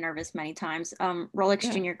been nervous many times. Rolex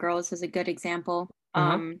Yeah. Junior Girls is a good example.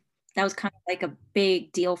 Uh-huh. That was kind of like a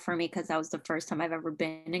big deal for me because that was the first time I've ever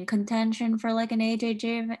been in contention for like an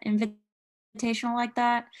AJJ invitational like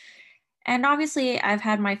that. And obviously, I've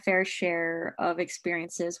had my fair share of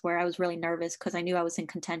experiences where I was really nervous because I knew I was in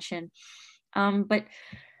contention. But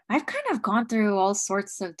I've kind of gone through all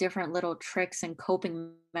sorts of different little tricks and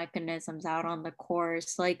coping mechanisms out on the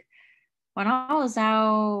course. Like when I was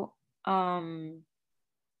out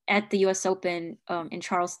at the US Open in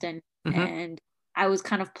Charleston, Hmm. and I was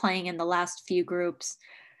kind of playing in the last few groups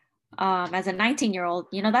as a 19-year-old,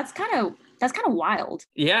 that's kind of wild.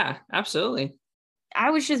 Yeah, absolutely. I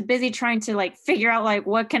was just busy trying to like figure out like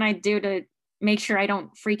what can I do to make sure I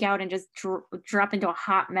don't freak out and just drop into a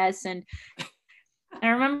hot mess. And I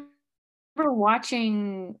remember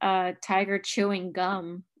watching Tiger chewing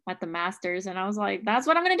gum at the Masters, and I was like, "That's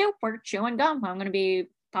what I'm gonna do. We're chewing gum. I'm gonna be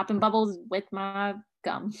popping bubbles with my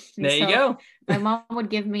gum." And There you so go. my mom would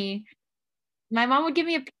give me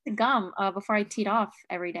a piece of gum before I teed off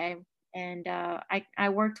every day, and I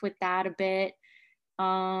worked with that a bit.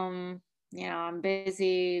 I'm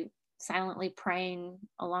busy silently praying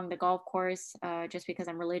along the golf course just because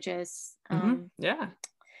I'm religious. Yeah.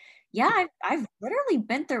 Yeah, I've literally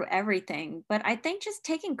been through everything, but I think just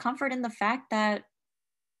taking comfort in the fact that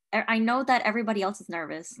I know that everybody else is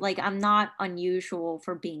nervous. Like I'm not unusual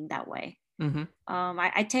for being that way. Hmm.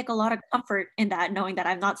 I take a lot of comfort in that, knowing that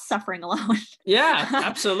I'm not suffering alone. Yeah,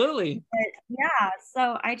 absolutely. But yeah,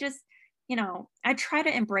 so I try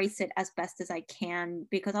to embrace it as best as I can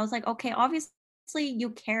because I was like, okay, obviously you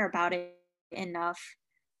care about it enough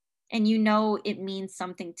and it means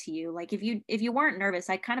something to you. Like if you weren't nervous,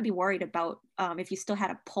 I'd kind of be worried about if you still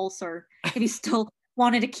had a pulse or if you still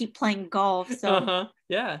wanted to keep playing golf. So Uh-huh.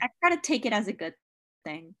 Yeah. I try to take it as a good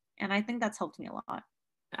thing. And I think that's helped me a lot.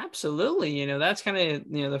 Absolutely. That's kind of,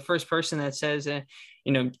 the first person that says,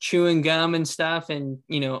 chewing gum and stuff. And,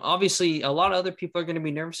 obviously a lot of other people are going to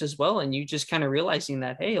be nervous as well. And you just kind of realizing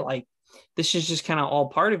that, hey, like this is just kind of all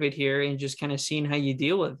part of it here and just kind of seeing how you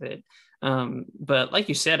deal with it. But like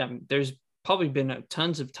you said, there's probably been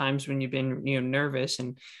tons of times when you've been, nervous,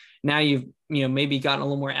 and now you've, maybe gotten a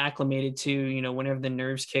little more acclimated to, whenever the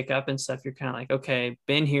nerves kick up and stuff, you're kind of like, okay,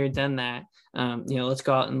 been here, done that. Let's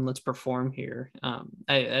go out and let's perform here.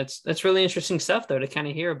 That's really interesting stuff though, to kind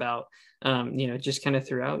of hear about, just kind of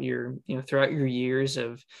throughout your years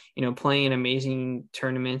of, playing in amazing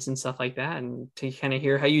tournaments and stuff like that. And to kind of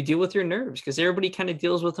hear how you deal with your nerves, because everybody kind of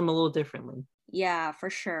deals with them a little differently. Yeah, for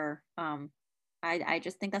sure. I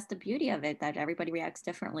just think that's the beauty of it, that everybody reacts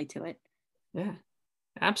differently to it. Yeah.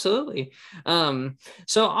 Absolutely.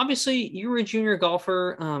 So obviously you were a junior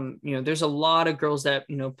golfer. There's a lot of girls that,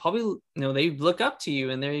 probably, they look up to you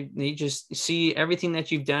and they just see everything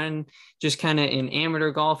that you've done just kind of in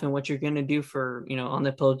amateur golf and what you're going to do for,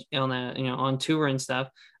 on tour and stuff.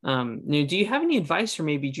 Do you have any advice for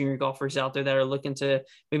maybe junior golfers out there that are looking to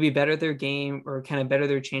maybe better their game or kind of better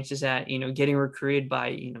their chances at, getting recruited by,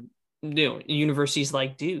 universities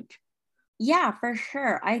like Duke? Yeah, for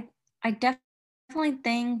sure. I definitely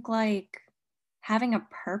think like having a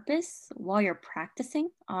purpose while you're practicing.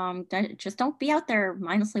 Just don't be out there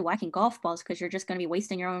mindlessly whacking golf balls because you're just going to be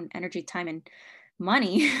wasting your own energy, time, and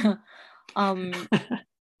money. um,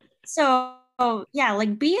 so yeah,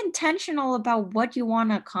 like be intentional about what you want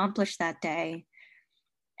to accomplish that day.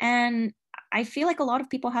 And I feel like a lot of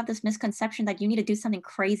people have this misconception that you need to do something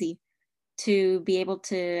crazy to be able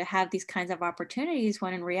to have these kinds of opportunities,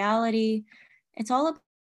 when in reality it's all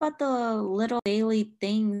about the little daily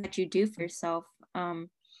thing that you do for yourself.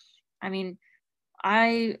 I mean,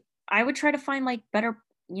 i I would try to find like better,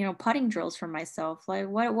 putting drills for myself. Like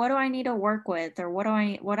what do I need to work with, or what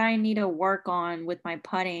I need to work on with my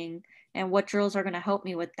putting, and what drills are going to help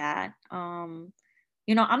me with that. I'm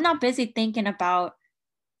not busy thinking about,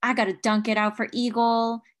 I got to dunk it out for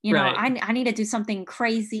eagle, Right. I need to do something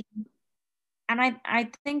crazy. And I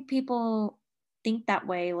think people think that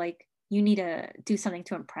way, like you need to do something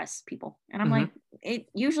to impress people. And I'm like, Hmm. it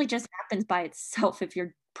usually just happens by itself if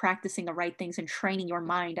you're practicing the right things and training your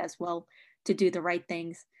mind as well to do the right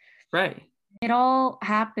things. Right. It all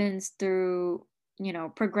happens through,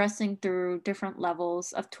 progressing through different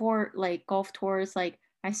levels of tour, like golf tours. Like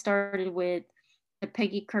I started with the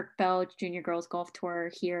Peggy Kirkbell Junior Girls Golf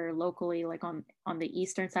Tour here locally, like on the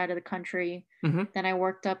eastern side of the country. Hmm. Then I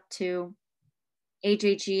worked up to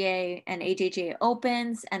AJGA and AJGA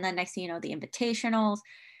Opens, and then next thing you know, the Invitationals.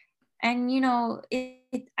 And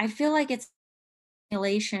I feel like it's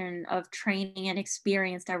accumulation of training and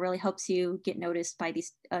experience that really helps you get noticed by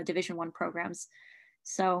these Division One programs.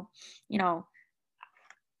 So, you know,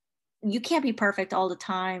 you can't be perfect all the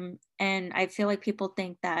time, and I feel like people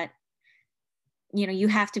think that you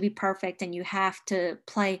have to be perfect and you have to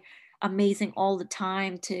play amazing all the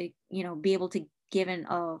time to be able to given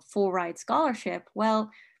a full ride scholarship.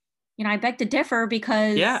 Well, I beg to differ Yeah,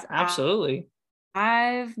 because absolutely.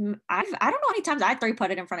 I don't know how many times I three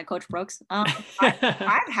putted in front of Coach Brooks.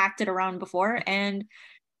 I've hacked it around before, and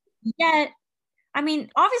yet, I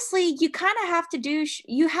mean, obviously, you kind of have to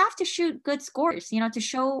you have to shoot good scores, to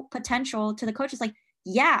show potential to the coaches. Like,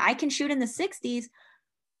 yeah, I can shoot in the 60s,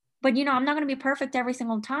 but I'm not going to be perfect every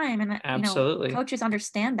single time, and Absolutely. coaches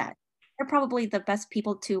understand that. They're probably the best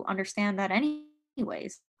people to understand that,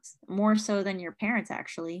 anyways, more so than your parents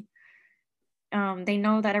actually. They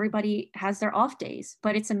know that everybody has their off days,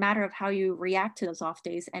 but it's a matter of how you react to those off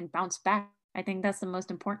days and bounce back. I think that's the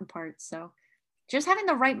most important part. So just having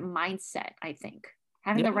the right mindset, I think.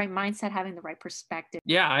 Having the Yeah. right mindset, having the right perspective.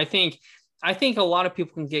 Yeah, I think a lot of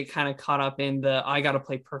people can get kind of caught up in the I got to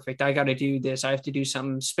play perfect. I got to do this. I have to do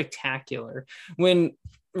something spectacular. When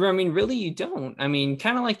I mean really you don't. I mean,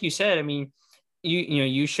 kind of like you said, I mean,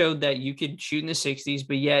 you showed that you could shoot in the 60s,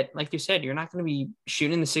 but yet like you said, you're not going to be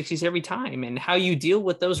shooting in the 60s every time, and how you deal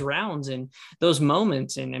with those rounds and those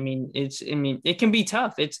moments. And I mean it can be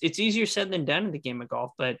tough. It's easier said than done in the game of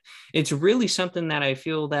golf, but it's really something that I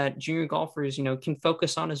feel that junior golfers, can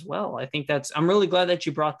focus on as well. I'm really glad that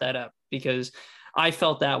you brought that up, because I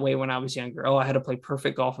felt that way when I was younger. Oh, I had to play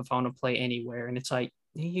perfect golf if I want to play anywhere. And it's like,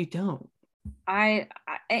 you don't.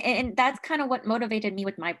 And that's kind of what motivated me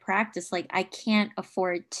with my practice. Like, I can't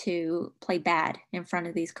afford to play bad in front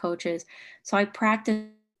of these coaches. So I practiced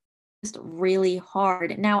really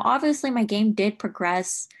hard. Now, obviously, my game did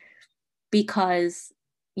progress because,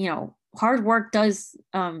 hard work does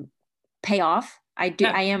pay off.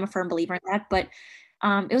 Yeah. I am a firm believer in that, but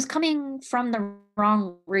it was coming from the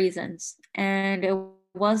wrong reasons, and it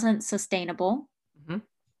wasn't sustainable. Mhm.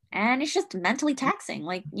 And it's just mentally taxing.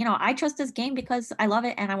 Like, I chose this game because I love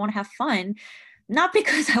it and I want to have fun, not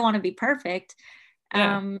because I want to be perfect.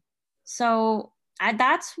 Yeah. So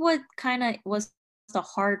that's what kind of was the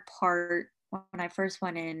hard part when I first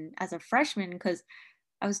went in as a freshman, because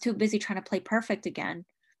I was too busy trying to play perfect again.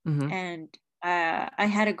 Hmm. And I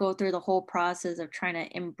had to go through the whole process of trying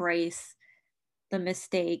to embrace the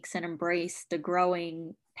mistakes and embrace the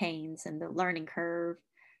growing pains and the learning curve.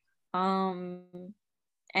 Um,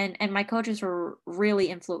 and my coaches were really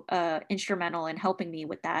instrumental in helping me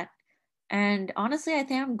with that. And honestly, I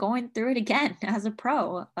think I'm going through it again as a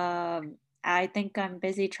pro. I think I'm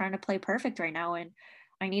busy trying to play perfect right now, and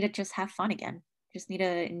I need to just have fun again. Just need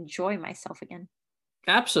to enjoy myself again.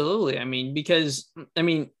 Absolutely. I mean, because I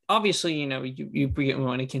mean, obviously, you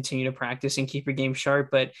want to continue to practice and keep your game sharp,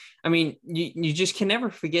 but I mean, you just can never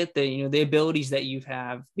forget the, the abilities that you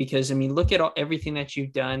have, because I mean, look at everything that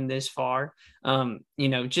you've done this far.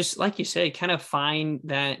 Just like you said, kind of find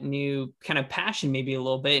that new kind of passion maybe a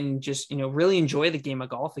little bit, and just, really enjoy the game of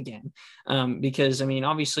golf again. Because I mean,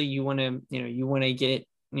 obviously you want to get,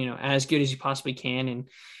 as good as you possibly can,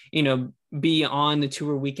 and, be on the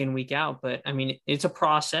tour week in, week out. But I mean, it's a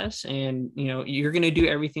process, and, you're going to do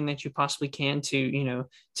everything that you possibly can to,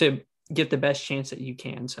 to get the best chance that you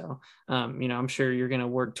can. So, I'm sure you're going to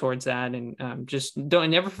work towards that, and just don't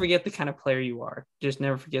never forget the kind of player you are. Just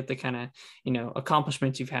never forget the kind of,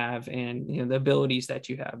 accomplishments you have, and, the abilities that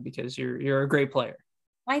you have, because you're a great player.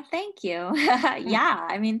 Why, thank you. Yeah. Yeah,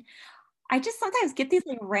 I mean, I just sometimes get these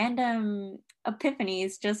like random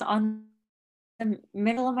epiphanies just on the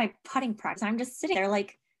middle of my putting practice. I'm just sitting there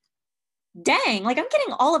like, dang, like I'm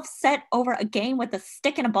getting all upset over a game with a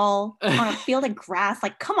stick and a ball on a field of grass.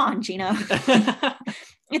 Like, come on, Gina.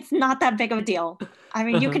 It's not that big of a deal. I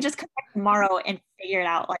mean, you can just come back tomorrow and figure it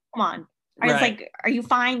out. Like, come on. I was Right. like, are you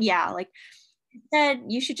fine? Yeah. Like, instead,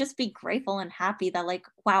 you should just be grateful and happy that, like,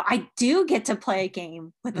 wow, I do get to play a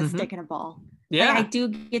game with a stick and a ball. Like, I Yeah. do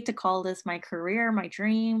get to call this my career, my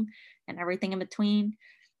dream, and everything in between.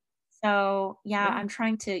 So yeah, Yeah. I'm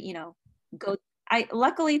trying to, go. I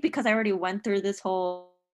luckily, because I already went through this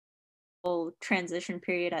whole transition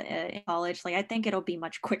period in college, like I think it'll be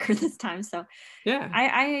much quicker this time. So Yeah.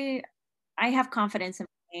 I have confidence in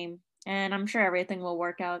my game, and I'm sure everything will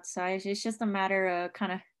work out. So it's just a matter of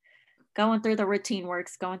kind of going through the routine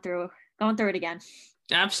works, going through it again.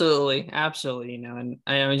 Absolutely, absolutely. And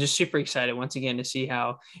I'm just super excited once again to see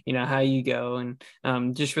how, how you go,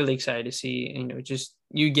 and just really excited to see, just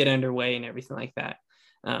you get underway and everything like that.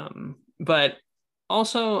 But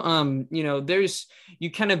also, there's,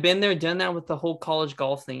 you kind of been there, done that with the whole college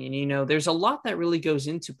golf thing, and there's a lot that really goes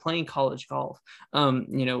into playing college golf.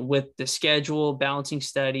 With the schedule, balancing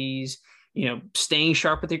studies, staying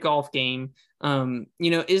sharp with your golf game.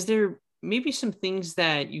 Is there maybe some things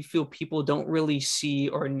that you feel people don't really see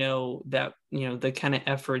or know, that, the kind of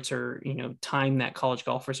efforts or, time that college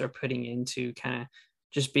golfers are putting into kind of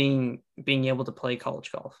just being able to play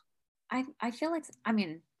college golf? I feel like, I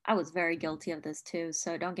mean, I was very guilty of this too,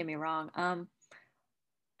 so don't get me wrong.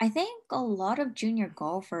 I think a lot of junior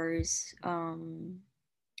golfers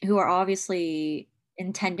who are obviously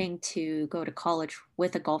intending to go to college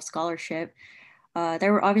with a golf scholarship,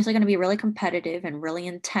 they're obviously going to be really competitive and really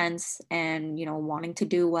intense, and wanting to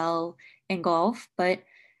do well in golf. But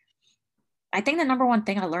I think the number one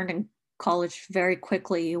thing I learned in college very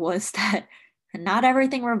quickly was that not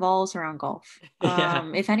everything revolves around golf. Yeah.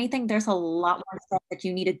 If anything, there's a lot more stuff that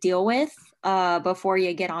you need to deal with before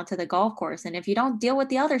you get onto the golf course. And if you don't deal with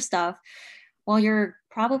the other stuff, well, you're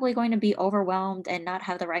probably going to be overwhelmed and not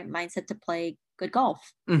have the right mindset to play good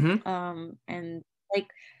golf. Hmm. And like,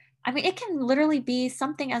 I mean, it can literally be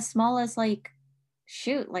something as small as like,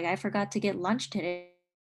 shoot, like I forgot to get lunch today.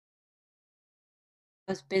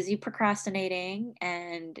 Was busy procrastinating,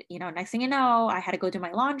 and next thing you know, I had to go do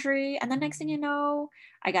my laundry, and then next thing you know,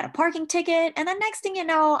 I got a parking ticket, and then next thing you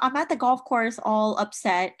know, I'm at the golf course all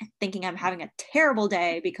upset thinking I'm having a terrible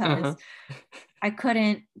day because Uh-huh. I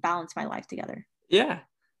couldn't balance my life together. Yeah.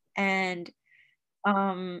 And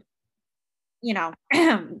um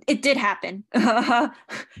it did happen.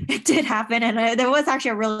 It did happen, and there was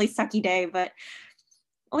actually a really sucky day, but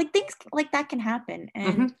like things like that can happen. Hmm.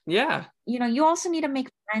 And Yeah. you also need to make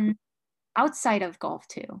friends outside of golf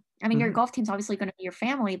too. I mean, your Hmm. golf team's obviously going to be your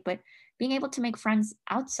family, but being able to make friends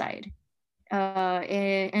outside,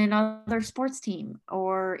 in another sports team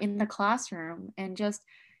or in the classroom, and just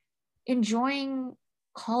enjoying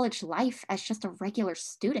college life as just a regular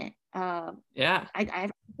student. Yeah. I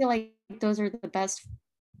feel like those are the best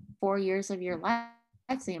 4 years of your life,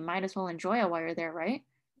 so you might as well enjoy it while you're there, right?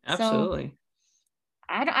 So Absolutely.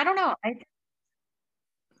 I don't know.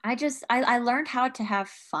 I learned how to have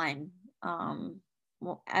fun,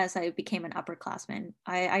 well, as I became an upperclassman.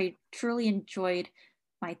 I truly enjoyed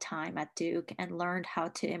my time at Duke and learned how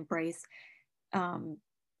to embrace um,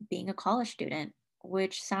 being a college student,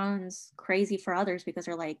 which sounds crazy for others because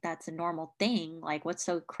they're like, that's a normal thing. Like, what's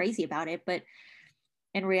so crazy about it? But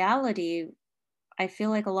in reality, I feel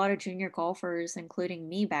like a lot of junior golfers, including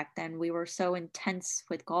me back then, we were so intense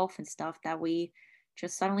with golf and stuff that we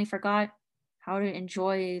just suddenly forgot how to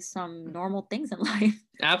enjoy some normal things in life. I don't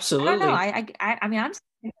know. Absolutely. I mean, I'm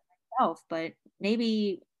saying it myself, but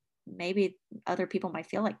maybe other people might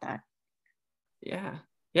feel like that. Yeah.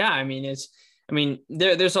 Yeah. I mean, I mean,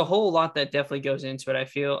 there's a whole lot that definitely goes into it. I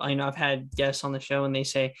feel, I know I've had guests on the show and they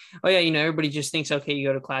say, oh yeah, everybody just thinks, okay, you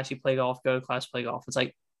go to class, you play golf, go to class, play golf. It's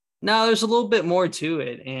like, no, there's a little bit more to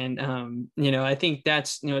it. And, I think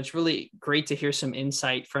that's, it's really great to hear some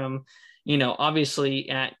insight from, obviously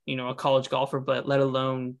at, a college golfer, but let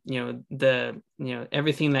alone,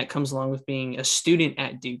 everything that comes along with being a student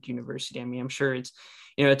at Duke University. I mean, I'm sure it's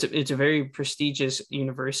a very prestigious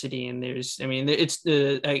university, and it's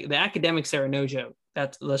the academics there are no joke.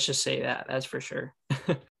 Let's just say that's for sure.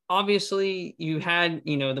 Obviously you had,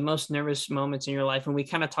 the most nervous moments in your life, and we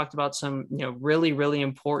kind of talked about some, really, really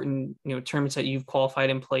important, tournaments that you've qualified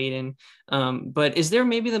and played in. But is there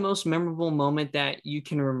maybe the most memorable moment that you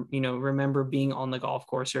can, remember being on the golf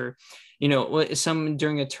course, or, some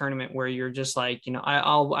during a tournament where you're just like,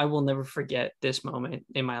 I will never forget this moment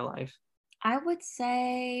in my life? I would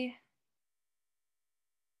say,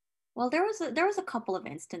 well, there was a couple of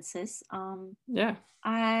instances. Yeah.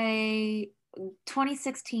 I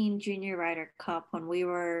 2016 Junior Ryder Cup, when we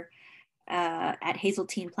were at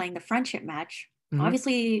Hazeltine playing the friendship match. Mm-hmm.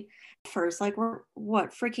 Obviously, first, like, we're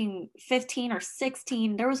what, freaking 15 or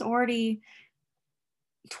 16. There was already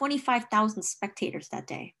 25,000 spectators that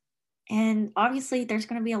day. And obviously, there's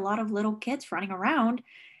going to be a lot of little kids running around,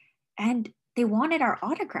 and they wanted our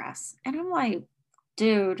autographs. And I'm like,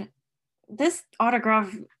 dude, this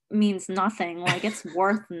autograph means nothing. Like, it's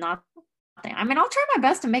worth nothing. I mean, I'll try my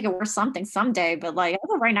best to make it worth something someday, but like, as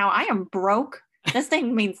of right now, I am broke. This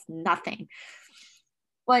thing means nothing.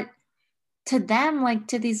 But to them, like,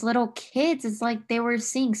 to these little kids, it's like they were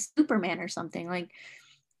seeing Superman or something. Like,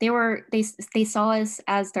 they saw us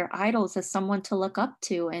as their idols, as someone to look up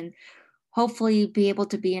to, and hopefully be able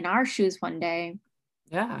to be in our shoes one day.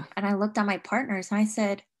 Yeah. And I looked at my partners and I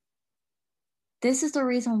said, this is the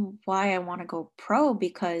reason why I want to go pro,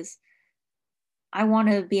 because I want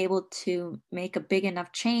to be able to make a big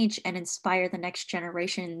enough change and inspire the next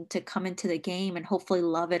generation to come into the game and hopefully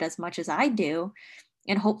love it as much as I do,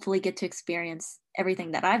 and hopefully get to experience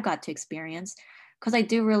everything that I've got to experience. Because I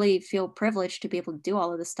do really feel privileged to be able to do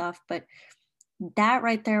all of this stuff. But that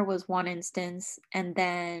right there was one instance. And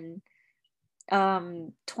then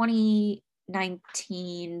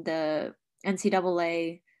 2019, the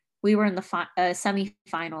NCAA, we were in the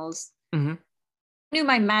semifinals. Mm-hmm. Knew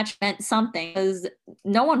my match meant something because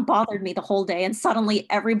no one bothered me the whole day, and suddenly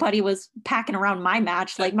everybody was packing around my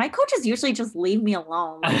match. Like, my coaches usually just leave me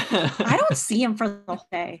alone. Like, I don't see him for the whole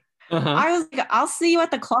day. Uh-huh. I was like, I'll see you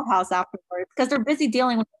at the clubhouse afterwards, because they're busy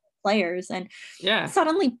dealing with players. And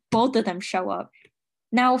suddenly both of them show up.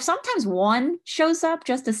 Now, sometimes one shows up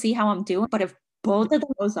just to see how I'm doing, but if both of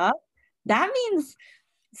them goes up, that means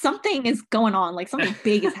something is going on, like something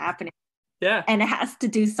big is happening. Yeah. And it has to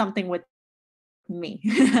do something with me.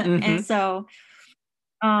 Mm-hmm. And so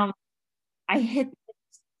I hit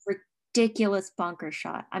this ridiculous bunker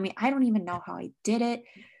shot. I mean, I don't even know how I did it.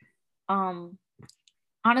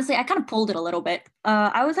 Honestly, I kind of pulled it a little bit.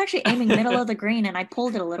 I was actually aiming middle of the green, and I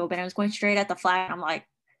pulled it a little bit. I was going straight at the flag. I'm like,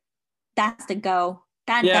 that's the go.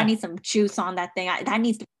 That needs some juice on that thing. That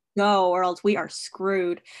needs to go, or else we are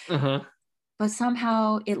screwed. Uh-huh. But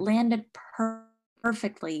somehow it landed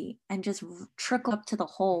perfectly and just trickled up to the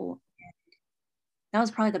hole. That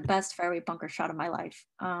was probably the best fairway bunker shot of my life.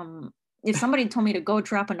 If somebody told me to go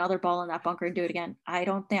drop another ball in that bunker and do it again, I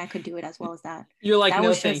don't think I could do it as well as that. You're like, that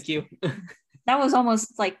no, thank you. That was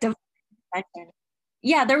almost like,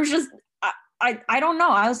 yeah, there was just, I don't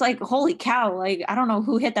know. I was like, holy cow. Like, I don't know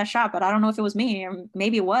who hit that shot, but I don't know if it was me, or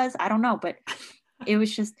maybe it was, I don't know, but it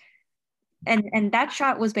was just, and that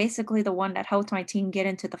shot was basically the one that helped my team get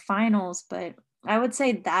into the finals. But I would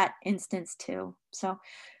say that instance too. So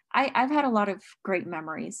I've had a lot of great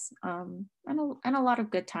memories, and a lot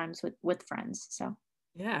of good times with friends. So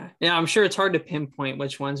yeah, I'm sure it's hard to pinpoint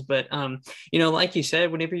which ones, but like you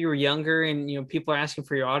said, whenever you were younger and people are asking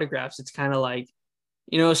for your autographs, it's kind of like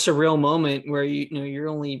a surreal moment where you're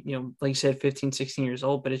only like you said 15, 16 years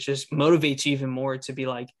old, but it just motivates you even more to be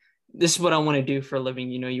like, this is what I want to do for a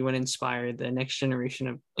living. You want to inspire the next generation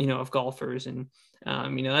of of golfers, and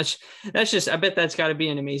that's just, I bet that's got to be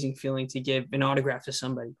an amazing feeling to give an autograph to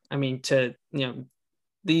somebody. I mean, to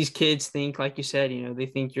these kids think, like you said, they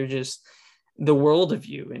think you're just the world of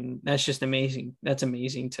you, and that's just amazing. That's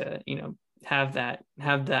amazing to have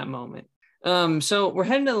that moment. So we're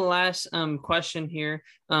heading to the last question here.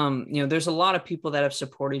 There's a lot of people that have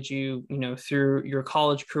supported you, through your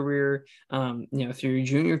college career, through your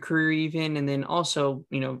junior career even, and then also,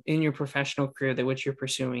 in your professional career that which you're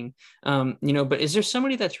pursuing. But is there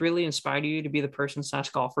somebody that's really inspired you to be the person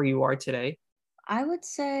 / golfer you are today? I would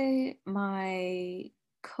say my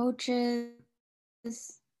coaches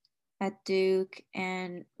at Duke,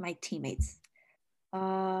 and my teammates.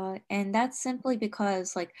 And that's simply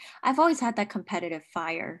because like I've always had that competitive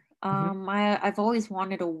fire. Hmm. I've always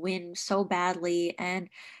wanted to win so badly, and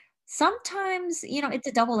sometimes, it's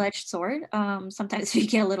a double-edged sword. Sometimes if you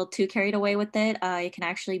get a little too carried away with it, it can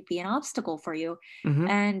actually be an obstacle for you. Hmm.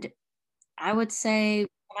 And I would say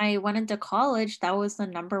when I went into college, that was the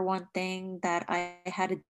number one thing that I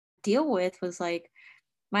had to deal with was like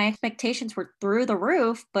my expectations were through the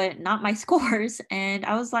roof, but not my scores. And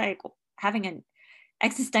I was like having an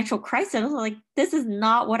existential crisis. I was like, this is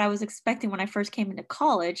not what I was expecting when I first came into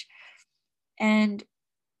college. And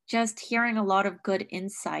just hearing a lot of good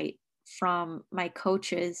insight from my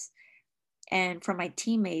coaches and from my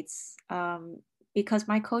teammates, because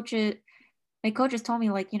my coaches told me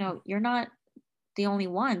like, you're not the only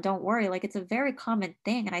one. Don't worry. Like it's a very common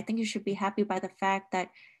thing. And I think you should be happy by the fact that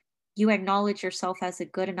you acknowledge yourself as a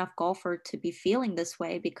good enough golfer to be feeling this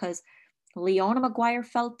way because Leona Maguire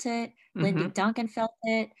felt it, Lindy Hmm. Duncan felt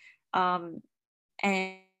it, um,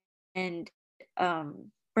 and and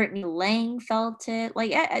Brittany Lang felt it.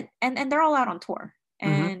 Like, and they're all out on tour, Hmm.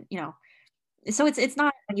 and so it's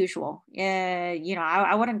not unusual. Yeah,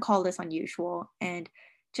 I wouldn't call this unusual, and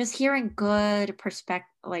just hearing good perspective,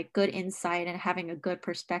 like good insight, and having a good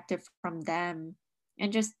perspective from them,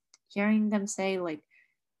 and just hearing them say like,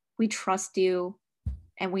 "We trust you."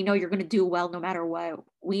 And we know you're going to do well no matter what.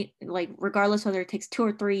 We like, regardless whether it takes 2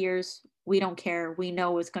 or 3 years, we don't care. We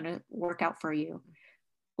know it's going to work out for you.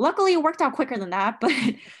 Luckily, it worked out quicker than that, but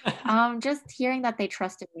just hearing that they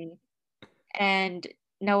trusted me and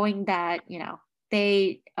knowing that,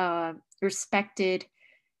 they respected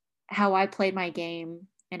how I played my game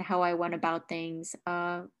and how I went about things,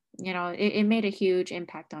 it made a huge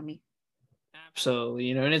impact on me.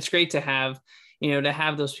 Absolutely, and it's great to have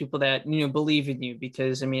those people that, believe in you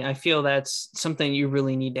because, I mean, I feel that's something you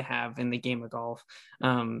really need to have in the game of golf.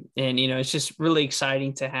 And, it's just really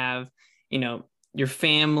exciting to have, you know, your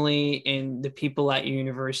family and the people at your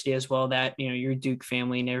university as well that, your Duke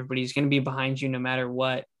family and everybody's going to be behind you no matter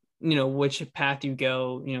what, which path you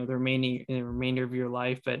go, the remainder of your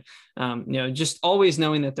life. But just always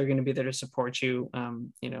knowing that they're going to be there to support you,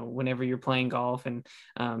 whenever you're playing golf, and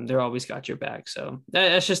they're always got your back. So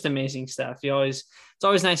that's just amazing stuff. It's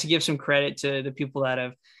always nice to give some credit to the people that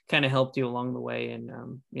have kind of helped you along the way.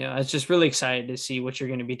 And it's just really excited to see what you're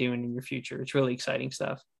going to be doing in your future. It's really exciting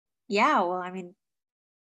stuff. Yeah, well, I mean,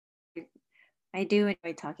 I do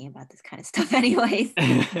enjoy talking about this kind of stuff anyways.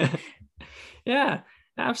 Yeah,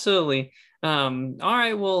 absolutely. All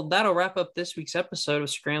right, well, that'll wrap up this week's episode of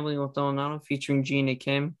Scrambling with Donato featuring Gina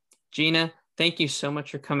Kim. Gina, thank you so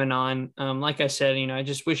much for coming on. Like I said, I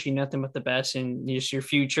just wish you nothing but the best in just your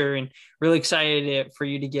future, and really excited for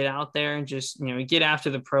you to get out there and just, get after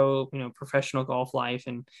the professional golf life.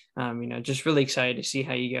 And, just really excited to see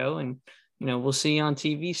how you go. And, we'll see you on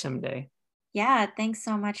TV someday. Yeah, thanks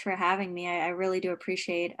so much for having me. I really do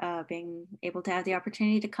appreciate being able to have the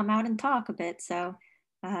opportunity to come out and talk a bit. So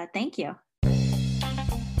thank you.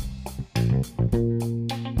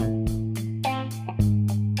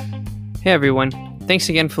 Hey everyone, thanks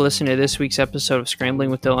again for listening to this week's episode of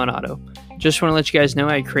Scrambling with Dylan Otto. Just want to let you guys know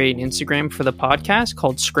I create an Instagram for the podcast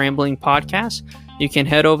called Scrambling Podcast. You can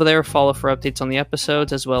head over there, follow for updates on the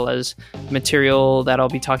episodes, as well as material that I'll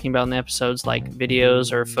be talking about in the episodes, like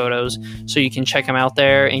videos or photos, so you can check them out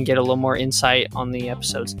there and get a little more insight on the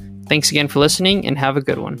episodes. Thanks again for listening, and have a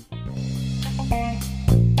good one.